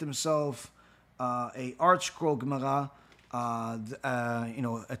they get themselves a art scroll Gemara,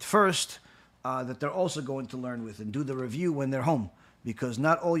 at first, that they're also going to learn with and do the review when they're home. Because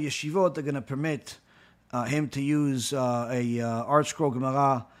not all yeshivot are going to permit him to use a art scroll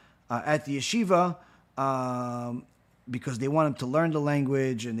Gemara at the yeshiva, because they want him to learn the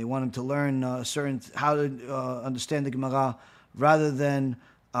language and they want him to learn how to understand the Gemara, rather than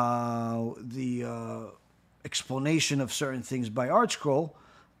the explanation of certain things by art scroll.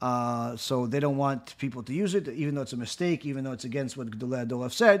 So they don't want people to use it, even though it's a mistake, even though it's against what Gedolei Hador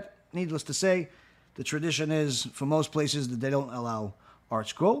have said. Needless to say, the tradition is, for most places, that they don't allow art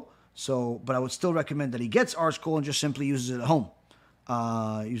scroll. But I would still recommend that he gets art scroll and just simply uses it at home.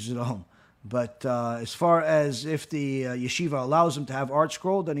 But as far as if the yeshiva allows him to have art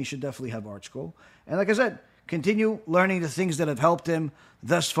scroll, then he should definitely have art scroll. And like I said, continue learning the things that have helped him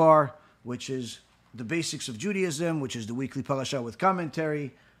thus far, which is the basics of Judaism, which is the weekly parasha with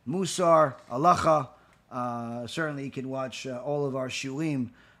commentary, musar, halacha. Certainly, you can watch all of our shurim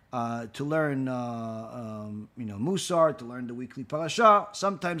to learn, musar, to learn the weekly parasha,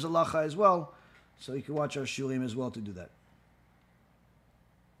 sometimes halacha as well. So you can watch our shurim as well to do that.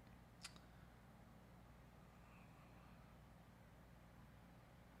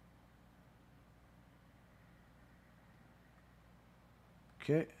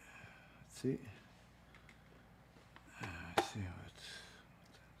 Okay, let's see. Let's see what's.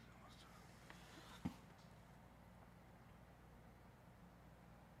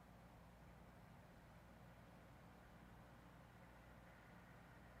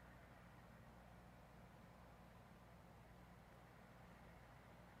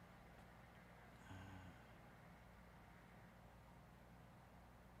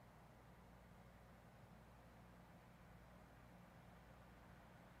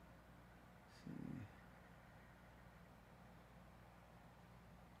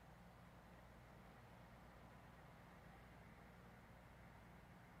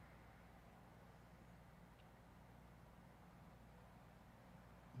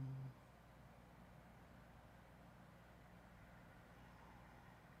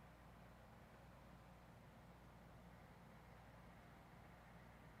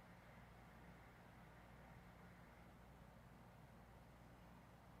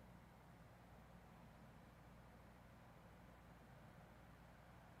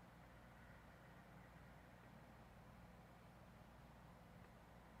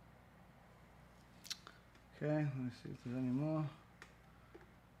 Okay, let me see if there's any more.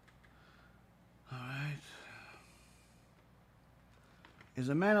 All right. Is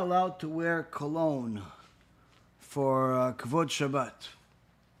a man allowed to wear cologne for Kavod Shabbat?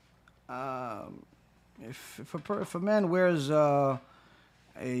 If a man wears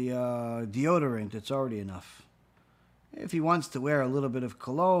deodorant, it's already enough. If he wants to wear a little bit of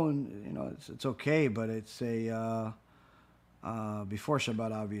cologne, it's okay, but it's a before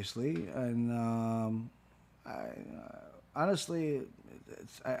Shabbat, obviously. And honestly,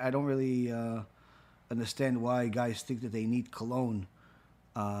 I don't really understand why guys think that they need cologne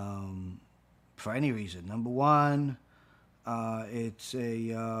for any reason. Number one, it's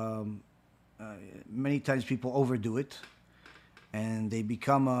many times people overdo it, and they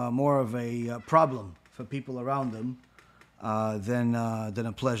become more of a problem for people around them than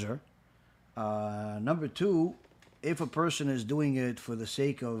a pleasure. Number two, if a person is doing it for the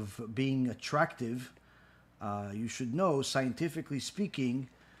sake of being attractive, you should know, scientifically speaking,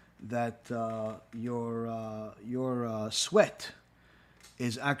 that your sweat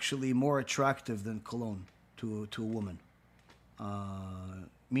is actually more attractive than cologne to a woman.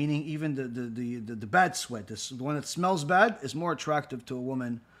 Meaning even the bad sweat, the one that smells bad, is more attractive to a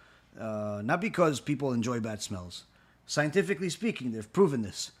woman, not because people enjoy bad smells. Scientifically speaking, they've proven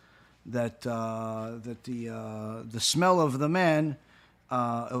this, that the smell of the man,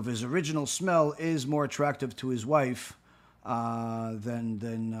 of his original smell, is more attractive to his wife than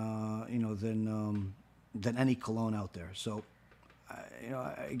any cologne out there. So,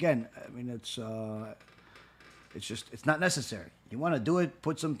 again, I mean, it's not necessary. You want to do it,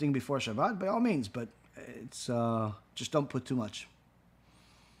 put something before Shabbat, by all means, but it's just don't put too much.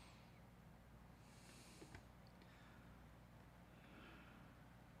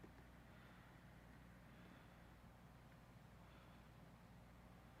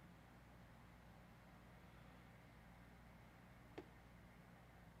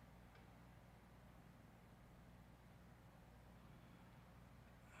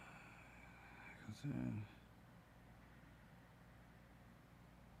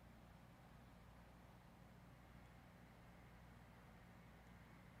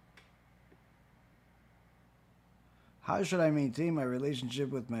 How should I maintain my relationship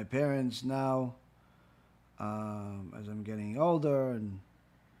with my parents now, as I'm getting older?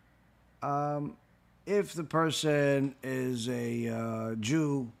 And if the person is a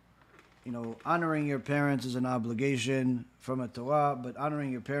Jew, honoring your parents is an obligation from a Torah, but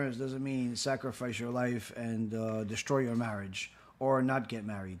honoring your parents doesn't mean sacrifice your life and destroy your marriage or not get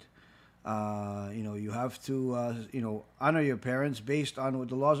married. You have to, honor your parents based on what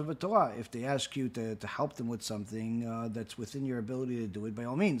the laws of the Torah. If they ask you to help them with something that's within your ability to do it, by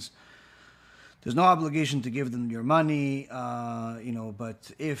all means. There's no obligation to give them your money,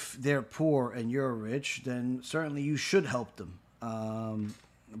 but if they're poor and you're rich, then certainly you should help them.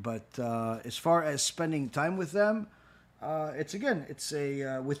 But as far as spending time with them, it's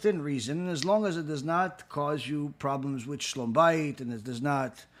a within reason, as long as it does not cause you problems with Shlom Bayit, and it does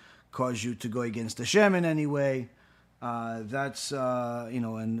not cause you to go against Hashem in any way. That's,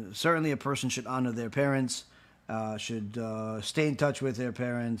 and certainly a person should honor their parents, should stay in touch with their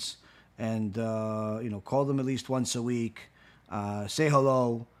parents, and, call them at least once a week, say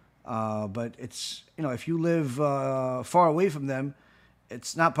hello. But it's, if you live far away from them,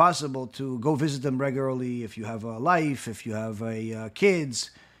 it's not possible to go visit them regularly. If you have a life, if you have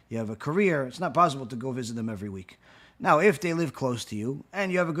kids, you have a career, it's not possible to go visit them every week. Now, if they live close to you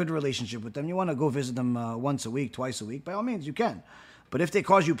and you have a good relationship with them, you want to go visit them once a week, twice a week, by all means, you can. But if they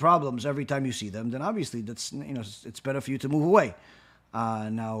cause you problems every time you see them, then obviously that's it's better for you to move away.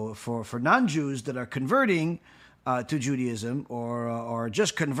 Now, for non-Jews that are converting to Judaism or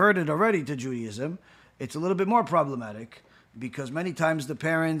just converted already to Judaism, it's a little bit more problematic because many times the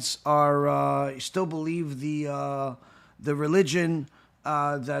parents are still believe the religion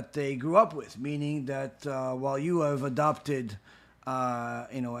that they grew up with, meaning that while you have adopted,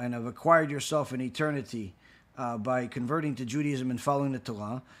 and have acquired yourself in eternity by converting to Judaism and following the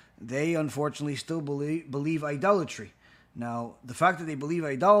Torah, they unfortunately still believe idolatry. Now, the fact that they believe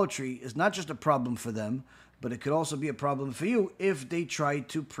idolatry is not just a problem for them, but it could also be a problem for you if they try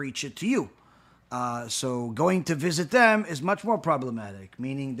to preach it to you. So going to visit them is much more problematic,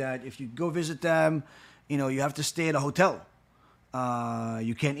 meaning that if you go visit them, you have to stay at a hotel.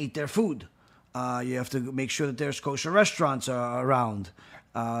 You can't eat their food. You have to make sure that there's kosher restaurants around.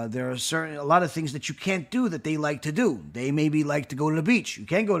 There are a lot of things that you can't do that they like to do. They maybe like to go to the beach. You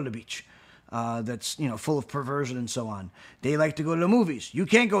can't go to the beach. That's full of perversion and so on. They like to go to the movies. You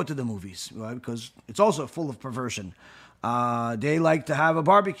can't go to the movies, right? Because it's also full of perversion. They like to have a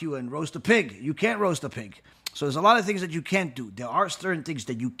barbecue and roast a pig. You can't roast a pig. So there's a lot of things that you can't do. There are certain things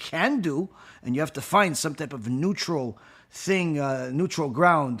that you can do, and you have to find some type of neutral thing, neutral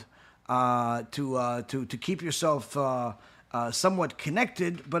ground to keep yourself somewhat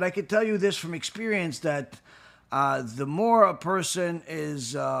connected. But I can tell you this from experience that the more a person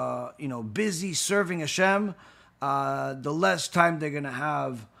is, busy serving Hashem, the less time they're going to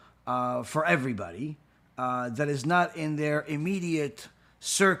have for everybody that is not in their immediate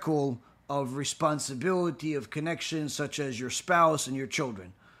circle of responsibility, of connection, such as your spouse and your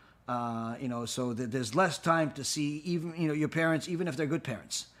children. So that there's less time to see even, your parents, even if they're good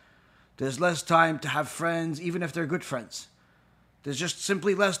parents. There's less time to have friends, even if they're good friends. There's just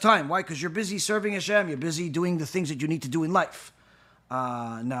simply less time. Why? Because you're busy serving Hashem. You're busy doing the things that you need to do in life.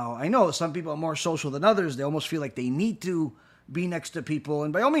 Now, I know some people are more social than others. They almost feel like they need to be next to people.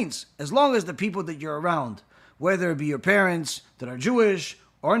 And by all means, as long as the people that you're around, whether it be your parents that are Jewish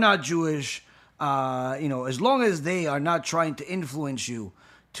or not Jewish, as long as they are not trying to influence you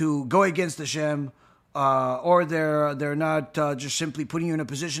to go against Hashem, or they're not just simply putting you in a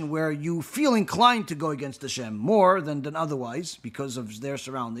position where you feel inclined to go against Hashem more than otherwise because of their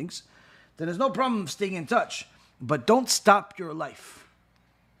surroundings, then there's no problem staying in touch. But don't stop your life.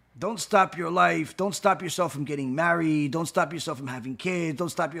 Don't stop your life. Don't stop yourself from getting married. Don't stop yourself from having kids. Don't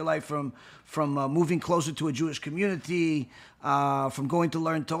stop your life from moving closer to a Jewish community, from going to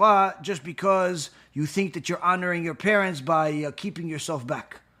learn Torah, just because you think that you're honoring your parents by keeping yourself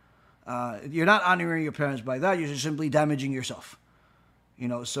back. You're not honoring your parents by that. You're just simply damaging yourself.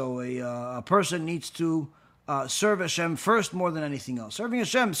 So a person needs to serve Hashem first more than anything else. Serving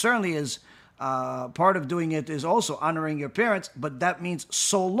Hashem certainly is part of doing it is also honoring your parents, but that means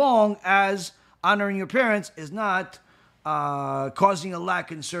so long as honoring your parents is not causing a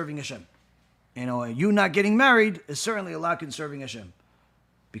lack in serving Hashem. You not getting married is certainly a lack in serving Hashem,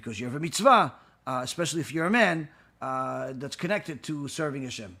 because you have a mitzvah, especially if you're a man, that's connected to serving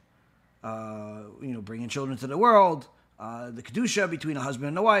Hashem. Bringing children to the world, the kedusha between a husband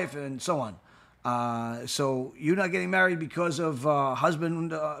and a wife, and so on. So you're not getting married because of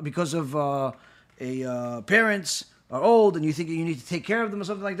parents are old and you think you need to take care of them or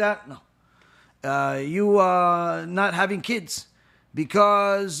something like that. No. You not having kids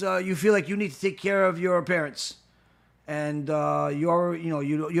because you feel like you need to take care of your parents, and you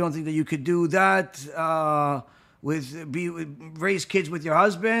don't think that you could do that. Raise kids with your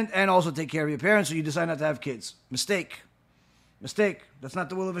husband and also take care of your parents, so you decide not to have kids. Mistake. That's not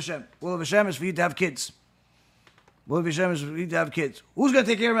the will of Hashem. The will of Hashem is for you to have kids. The will of Hashem is for you to have kids. Who's going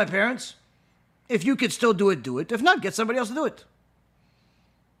to take care of my parents? If you could still do it, do it. If not, get somebody else to do it.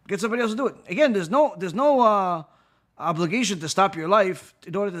 Again, there's no obligation to stop your life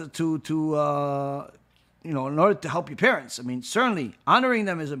in order in order to help your parents. I mean, certainly honoring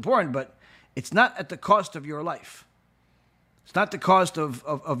them is important, but it's not at the cost of your life. It's not the cost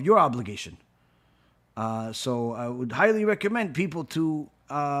of your obligation. So I would highly recommend people to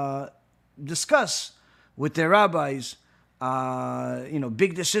discuss with their rabbis,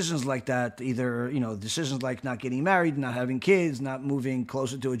 big decisions like that. Either, decisions like not getting married, not having kids, not moving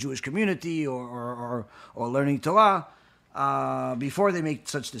closer to a Jewish community, or learning Torah, before they make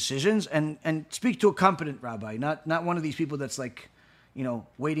such decisions. And speak to a competent rabbi, not one of these people that's like,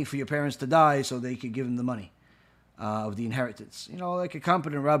 waiting for your parents to die so they could give them the money of the inheritance. Like a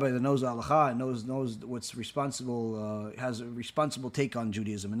competent rabbi that knows halacha and knows what's responsible, has a responsible take on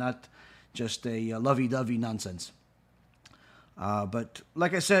Judaism, and not just a lovey-dovey nonsense. But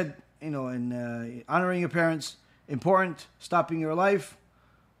like I said, in honoring your parents, important. Stopping your life,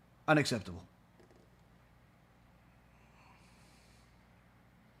 unacceptable.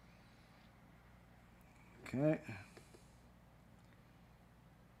 Okay.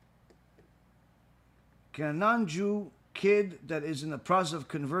 Can a non-Jew kid that is in the process of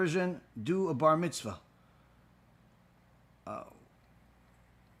conversion do a bar mitzvah?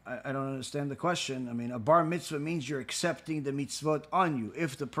 I don't understand the question. I mean, a bar mitzvah means you're accepting the mitzvot on you.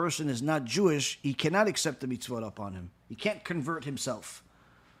 If the person is not Jewish, he cannot accept the mitzvot upon him. He can't convert himself.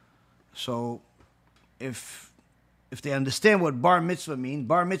 So, if they understand what bar mitzvah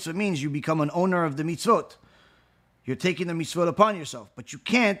means you become an owner of the mitzvot. You're taking the mitzvot upon yourself. But you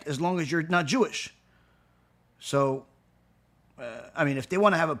can't as long as you're not Jewish. So, if they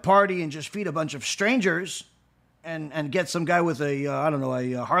want to have a party and just feed a bunch of strangers and get some guy with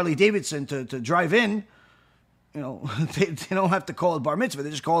a Harley Davidson to drive in, they don't have to call it bar mitzvah.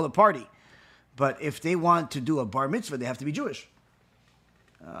 They just call it a party. But if they want to do a bar mitzvah, they have to be Jewish.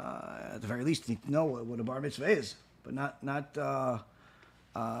 At the very least, they need to know what a bar mitzvah is. But not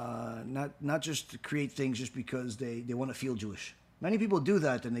just to create things just because they want to feel Jewish. Many people do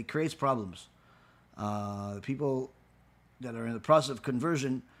that, and it creates problems. People that are in the process of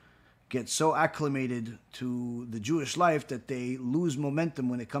conversion get so acclimated to the Jewish life that they lose momentum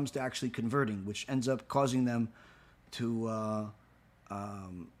when it comes to actually converting, which ends up causing them to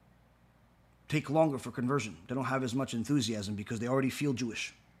take longer for conversion. They don't have as much enthusiasm because they already feel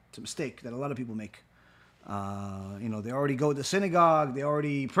Jewish. It's a mistake that a lot of people make. They already go to the synagogue, they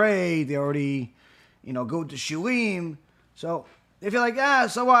already pray, they already, go to shurim. So they feel like,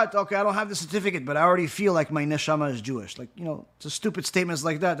 so what? Okay, I don't have the certificate, but I already feel like my neshama is Jewish. Like, it's a stupid statements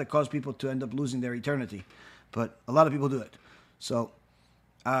like that cause people to end up losing their eternity. But a lot of people do it. So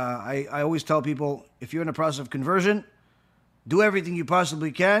I always tell people, if you're in the process of conversion, do everything you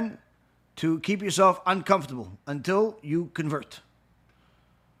possibly can to keep yourself uncomfortable until you convert.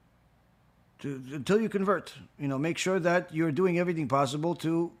 Until you convert. Make sure that you're doing everything possible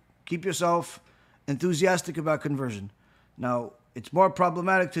to keep yourself enthusiastic about conversion. Now, it's more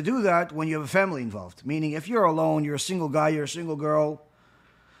problematic to do that when you have a family involved. Meaning, if you're alone, you're a single guy, you're a single girl,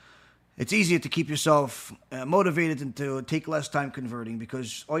 it's easier to keep yourself motivated and to take less time converting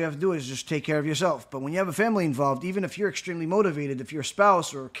because all you have to do is just take care of yourself. But when you have a family involved, even if you're extremely motivated, if your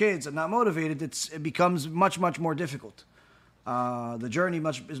spouse or kids are not motivated, it becomes much, much more difficult. The journey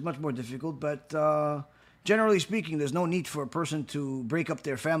is much more difficult, but generally speaking, there's no need for a person to break up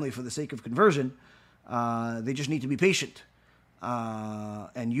their family for the sake of conversion. They just need to be patient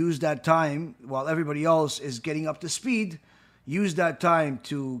and use that time while everybody else is getting up to speed. Use that time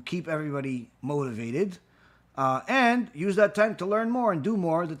to keep everybody motivated and use that time to learn more and do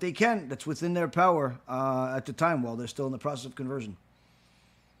more that they can, that's within their power at the time while they're still in the process of conversion.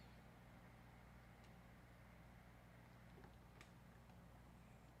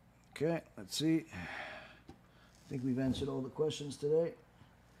 Okay, let's see. I think we've answered all the questions today.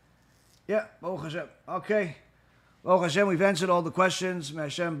 Yeah, Baruch Hashem. Okay. Baruch Hashem, we've answered all the questions. May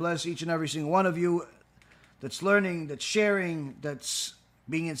Hashem bless each and every single one of you that's learning, that's sharing, that's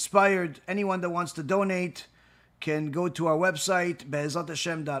being inspired. Anyone that wants to donate can go to our website,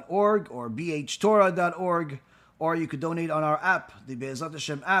 be'ezathashem.org or bhtorah.org, or you could donate on our app, the Be'ezat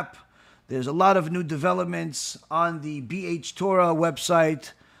Hashem app. There's a lot of new developments on the BH Torah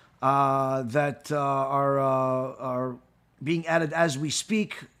website that are being added as we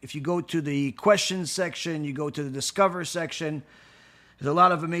speak. If you go to the questions section, you go to the discover section, there's a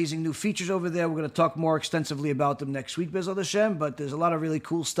lot of amazing new features over there. We're going to talk more extensively about them next week, Be'ezat Hashem, but there's a lot of really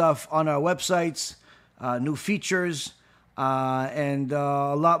cool stuff on our websites, new features, and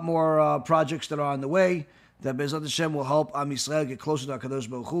a lot more projects that are on the way that Be'ezat Hashem will help Am Yisrael get closer to HaKadosh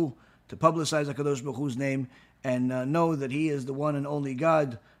Baruch Hu, to publicize HaKadosh Baruch Hu's name, and know that He is the one and only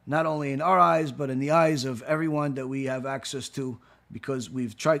God, not only in our eyes, but in the eyes of everyone that we have access to, because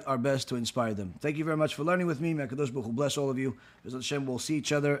we've tried our best to inspire them. Thank you very much for learning with me. May HaKadosh Baruch Hu bless all of you. Be'ezat Hashem, we'll see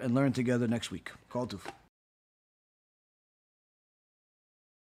each other and learn together next week. Kol Tov.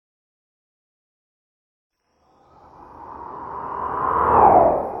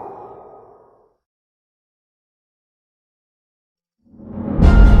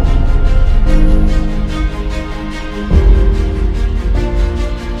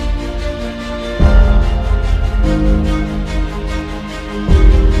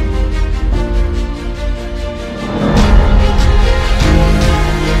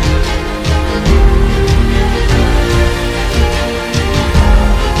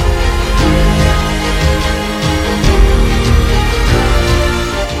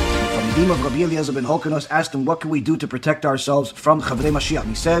 Ben Holkanos asked him, what can we do to protect ourselves from Chavrei Mashiach?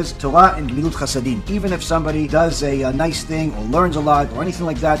 He says, Torah and Gemilut Chasadim. Even if somebody does a nice thing or learns a lot or anything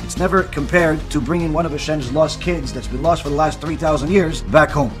like that, it's never compared to bringing one of Hashem's lost kids that's been lost for the last 3,000 years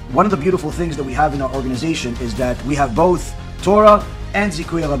back home. One of the beautiful things that we have in our organization is that we have both Torah and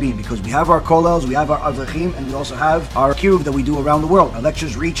Zikuy Rabim, because we have our kollels, we have our avrechim, and we also have our kiruv that we do around the world. Our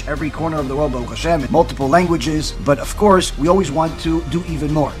lectures reach every corner of the world, Baruch Hashem, in multiple languages, but of course, we always want to do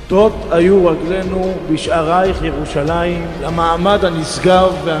even more. תות היו רגלינו בשערייך ירושלים למעמד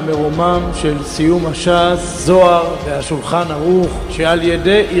הנשגב והמרומם של סיום הש"ס, זוהר והשולחן ערוך, שעל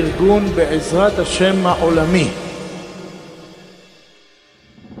ידי ארגון בעזרת השם העולמי.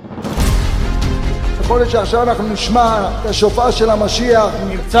 יכול להיות שעכשיו אנחנו נשמע את השופר של המשיח.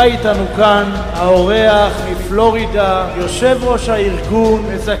 נמצא איתנו כאן האורח מפלורידה, יושב ראש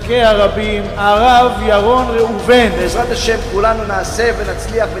הארגון, מזכה הרבים, הרב ירון ראובן. בעזרת השם כולנו נעשה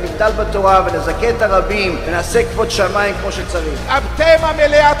ונצליח ונגדל בתורה ונזכה את הרבים ונעשה כבוד שמיים כמו שצריך. אתם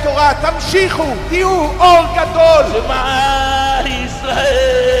עמלי התורה, תמשיכו, תהיו אור גדול. שמע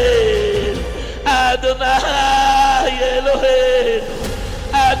ישראל, אדוני אלוהינו,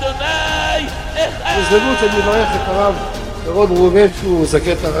 אדוני הזדמנות שאני מברך את הרב ירון ראובן שהוא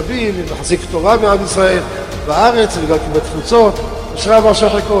זכה את הרבים ומחזיק תורה בעם ישראל בארץ וגם בתפוצות. אשריו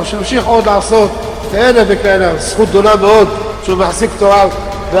ואשריך לכו, שנמשיך עוד לעשות כאלה וכאלה. זכות גדולה מאוד שהוא מחזיק תורה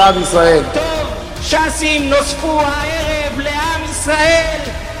בעם ישראל. טוב, ש"סים נוספו הערב לעם ישראל,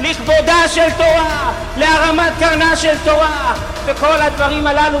 לכבודה של תורה, להרמת קרנה של תורה, וכל הדברים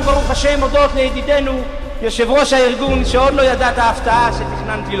הללו ברוך השם הודות לידידנו יושב ראש הארגון שעוד לא ידע את ההפתעה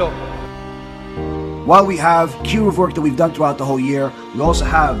שתכננתי לו. While we have queue of work that we've done throughout the whole year, we also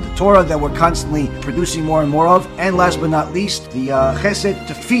have the Torah that we're constantly producing more and more of, and last but not least, the chesed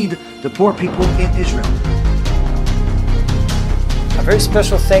to feed the poor people in Israel. A very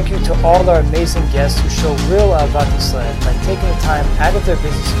special thank you to all our amazing guests who show real Ahavat Israel by taking the time out of their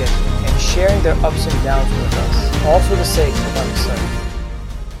busy schedule and sharing their ups and downs with us, all for the sake of Am Yisrael.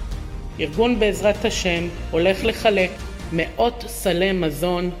 ארגון בעזרת השם הולך לחלק מאות סלי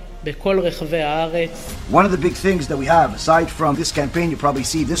מזון בכל רחבי הארץ. One of the big things that we have, aside from this campaign, you probably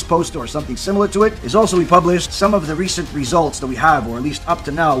see this poster or something similar to it, is also we published some of the recent results that we have, or at least up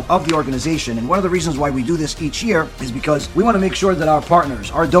to now, of the organization. And one of the reasons why we do this each year is because we want to make sure that our partners,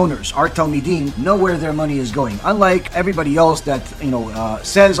 our donors, our Talmidim know where their money is going. Unlike everybody else that,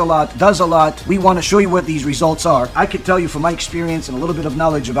 says a lot, does a lot, we want to show you what these results are. I can tell you from my experience and a little bit of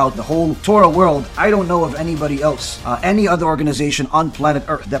knowledge about the whole Torah world, I don't know of anybody else, any other organization on planet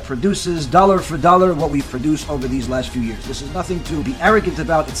Earth that produces dollar for dollar what we've produced over these last few years. This is nothing to be arrogant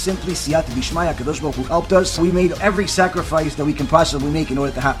about. It's simply Siyata Dishmaya, Kadosh Baruch Hu helped us. We made every sacrifice that we can possibly make in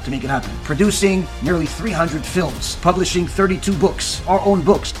order to make it happen. Producing nearly 300 films, publishing 32 books, our own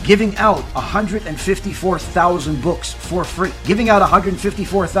books, giving out 154,000 books for free. Giving out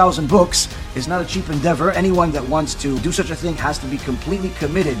 154,000 books is not a cheap endeavor. Anyone that wants to do such a thing has to be completely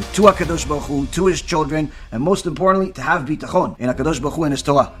committed to HaKadosh Baruch Hu, to his children, and most importantly, to have bitachon in HaKadosh Baruch Hu and his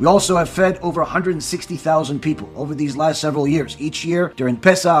Torah. We also have fed over 160,000 people over these last several years. Each year, during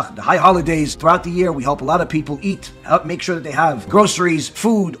Pesach, the high holidays, throughout the year, we help a lot of people eat, help make sure that they have groceries,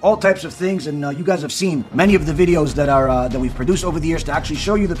 food, all types of things. And you guys have seen many of the videos that we've produced over the years to actually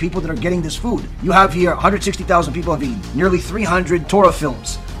show you the people that are getting this food. You have here 160,000 people have eaten, nearly 300 Torah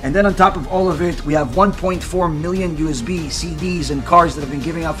films. And then on top of all of it, we have 1.4 million USB, CDs, and cards that have been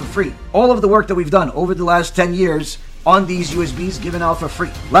giving out for free. All of the work that we've done over the last 10 years on these USBs given out for free.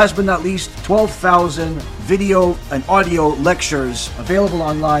 Last but not least, 12,000 video and audio lectures available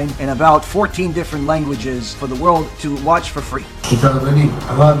online in about 14 different languages for the world to watch for free.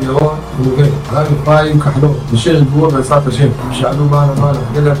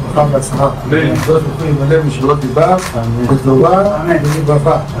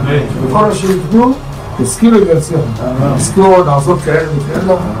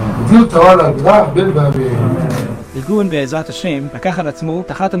 ארגון בעזרת השם לקח על עצמו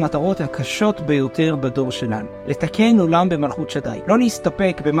את אחת המטרות הקשות ביותר בדור שלנו, לתקן עולם במלכות שדי. לא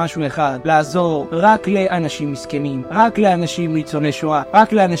להסתפק במשהו אחד, לעזור רק לאנשים מסכנים, רק לאנשים ניצולי שואה,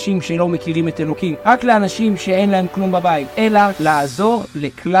 רק לאנשים שלא מכירים את אלוקים, רק לאנשים שאין להם כלום בבית, אלא לעזור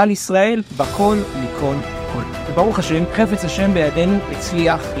לכלל ישראל בכל מכל. וברוך השם, חפץ השם בידינו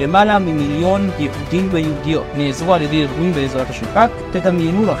הצליח. למעלה ממיליון יהודים ויהודיות נעזרו על ידי ארגון בעזרת השם. רק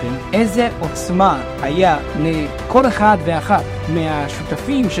תדמיינו לכם איזה עוצמה היה לכל אחד ואחת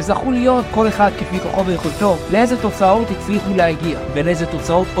מהשותפים שזכו להיות כל אחד כפי כוחו ויכולתו, לאיזה תוצאות הצליחו להגיע ולאיזה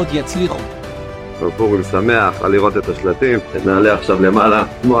תוצאות עוד יצליחו. פורים שמח על לראות את השלטים, נעלה עכשיו למעלה,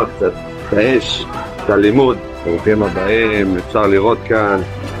 תנועה קצת, את האש, את הלימוד. ברוכים הבאים, אפשר לראות כאן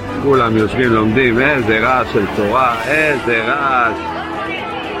כולם יושבים לומדים, איזה רעש של תורה, איזה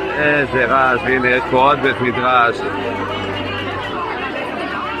רעש, והנה יש פה עוד בית מדרש,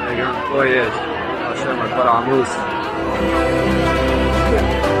 וגם פה יש, השם הכל עמוס.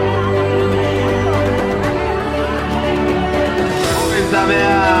 פורים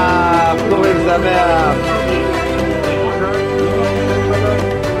שמח, פורים שמח.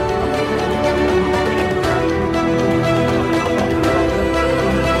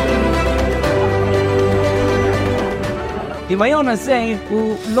 הדמיון הזה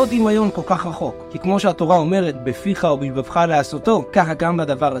הוא לא דמיון כל כך רחוק, כי כמו שהתורה אומרת, בפיך ובלבבך לעשותו, ככה גם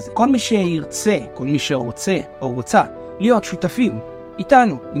בדבר הזה. כל מי שירצה, כל מי שרוצה או רוצה להיות שותפים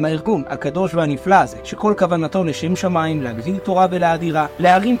איתנו, עם הארגון הקדוש והנפלא הזה, שכל כוונתו לשם שמיים, להגדיל תורה ולהאדירה,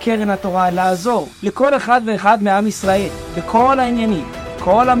 להרים קרן התורה, לעזור לכל אחד ואחד מעם ישראל, בכל העניינים,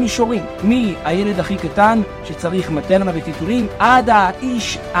 כל המישורים, מהילד הכי קטן שצריך מטרנה וטיטולים, עד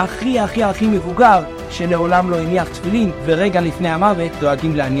האיש הכי מבוגר שלעולם לא הניח תפילין, ורגע לפני המוות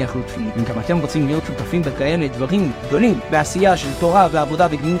דואגים להניח לו תפילין. אם גם אתם רוצים להיות שותפים בכאלה דברים גדולים בעשייה של תורה ועבודה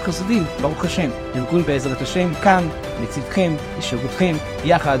וגמילות חסדים, ברוך השם, ארגון בעזרת השם כאן לצדכם, לשירותכם,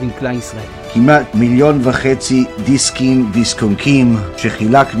 יחד עם כלל ישראל. כמעט 1.5 מיליון דיסקים, דיסקונקים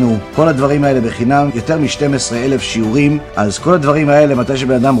שחילקנו, כל הדברים האלה בחינם, יותר מ-12,000 שיעורים. אז כל הדברים האלה, מתי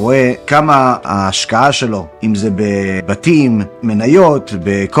שבן אדם רואה כמה ההשקעה שלו, אם זה בבתים, מניות,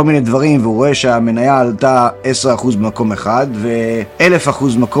 בכל מיני דברים, והוא רואה שהמניה עלתה 10% במקום אחד ו1,000%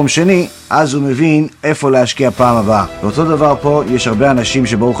 במקום שני, אז הוא מבין איפה להשקיע פעם הבאה. ואותו דבר פה, יש הרבה אנשים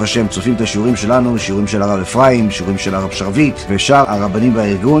שברוך השם צופים את השיעורים שלנו, שיעורים של הרב אפרים, שיעורים של הרב שרביט ושאר הרבנים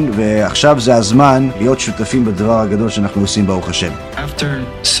בארגון, ועכשיו זה הזמן להיות שותפים בדבר הגדול שאנחנו עושים ברוך השם. After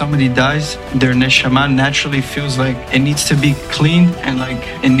somebody dies, their neshama naturally feels like it needs to be cleaned and like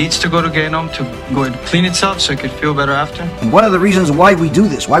it needs to go to Gehenom to go and clean itself so it could feel better after. And one of the reasons why we do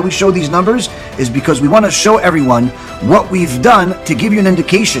this, why we show these numbers, is because we want to show everyone what we've done to give you an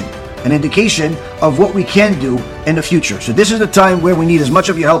indication of what we can do in the future. So this is the time where we need as much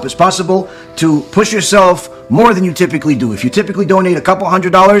of your help as possible to push yourself more than you typically do. If you typically donate a couple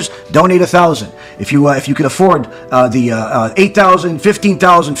 $100, donate 1,000. If you could afford the 8,000,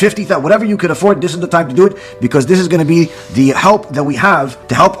 15,000, 50,000, whatever you could afford, this is the time to do it, because this is going to be the help that we have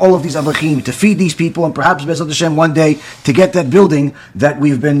to help all of these avrechim, to feed these people, and perhaps B'ezrat Hashem one day to get that building that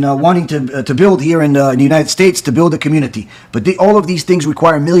we've been wanting to build here in the United States, to build a community. But all of these things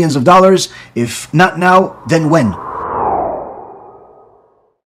require millions of dollars. If not now, then when?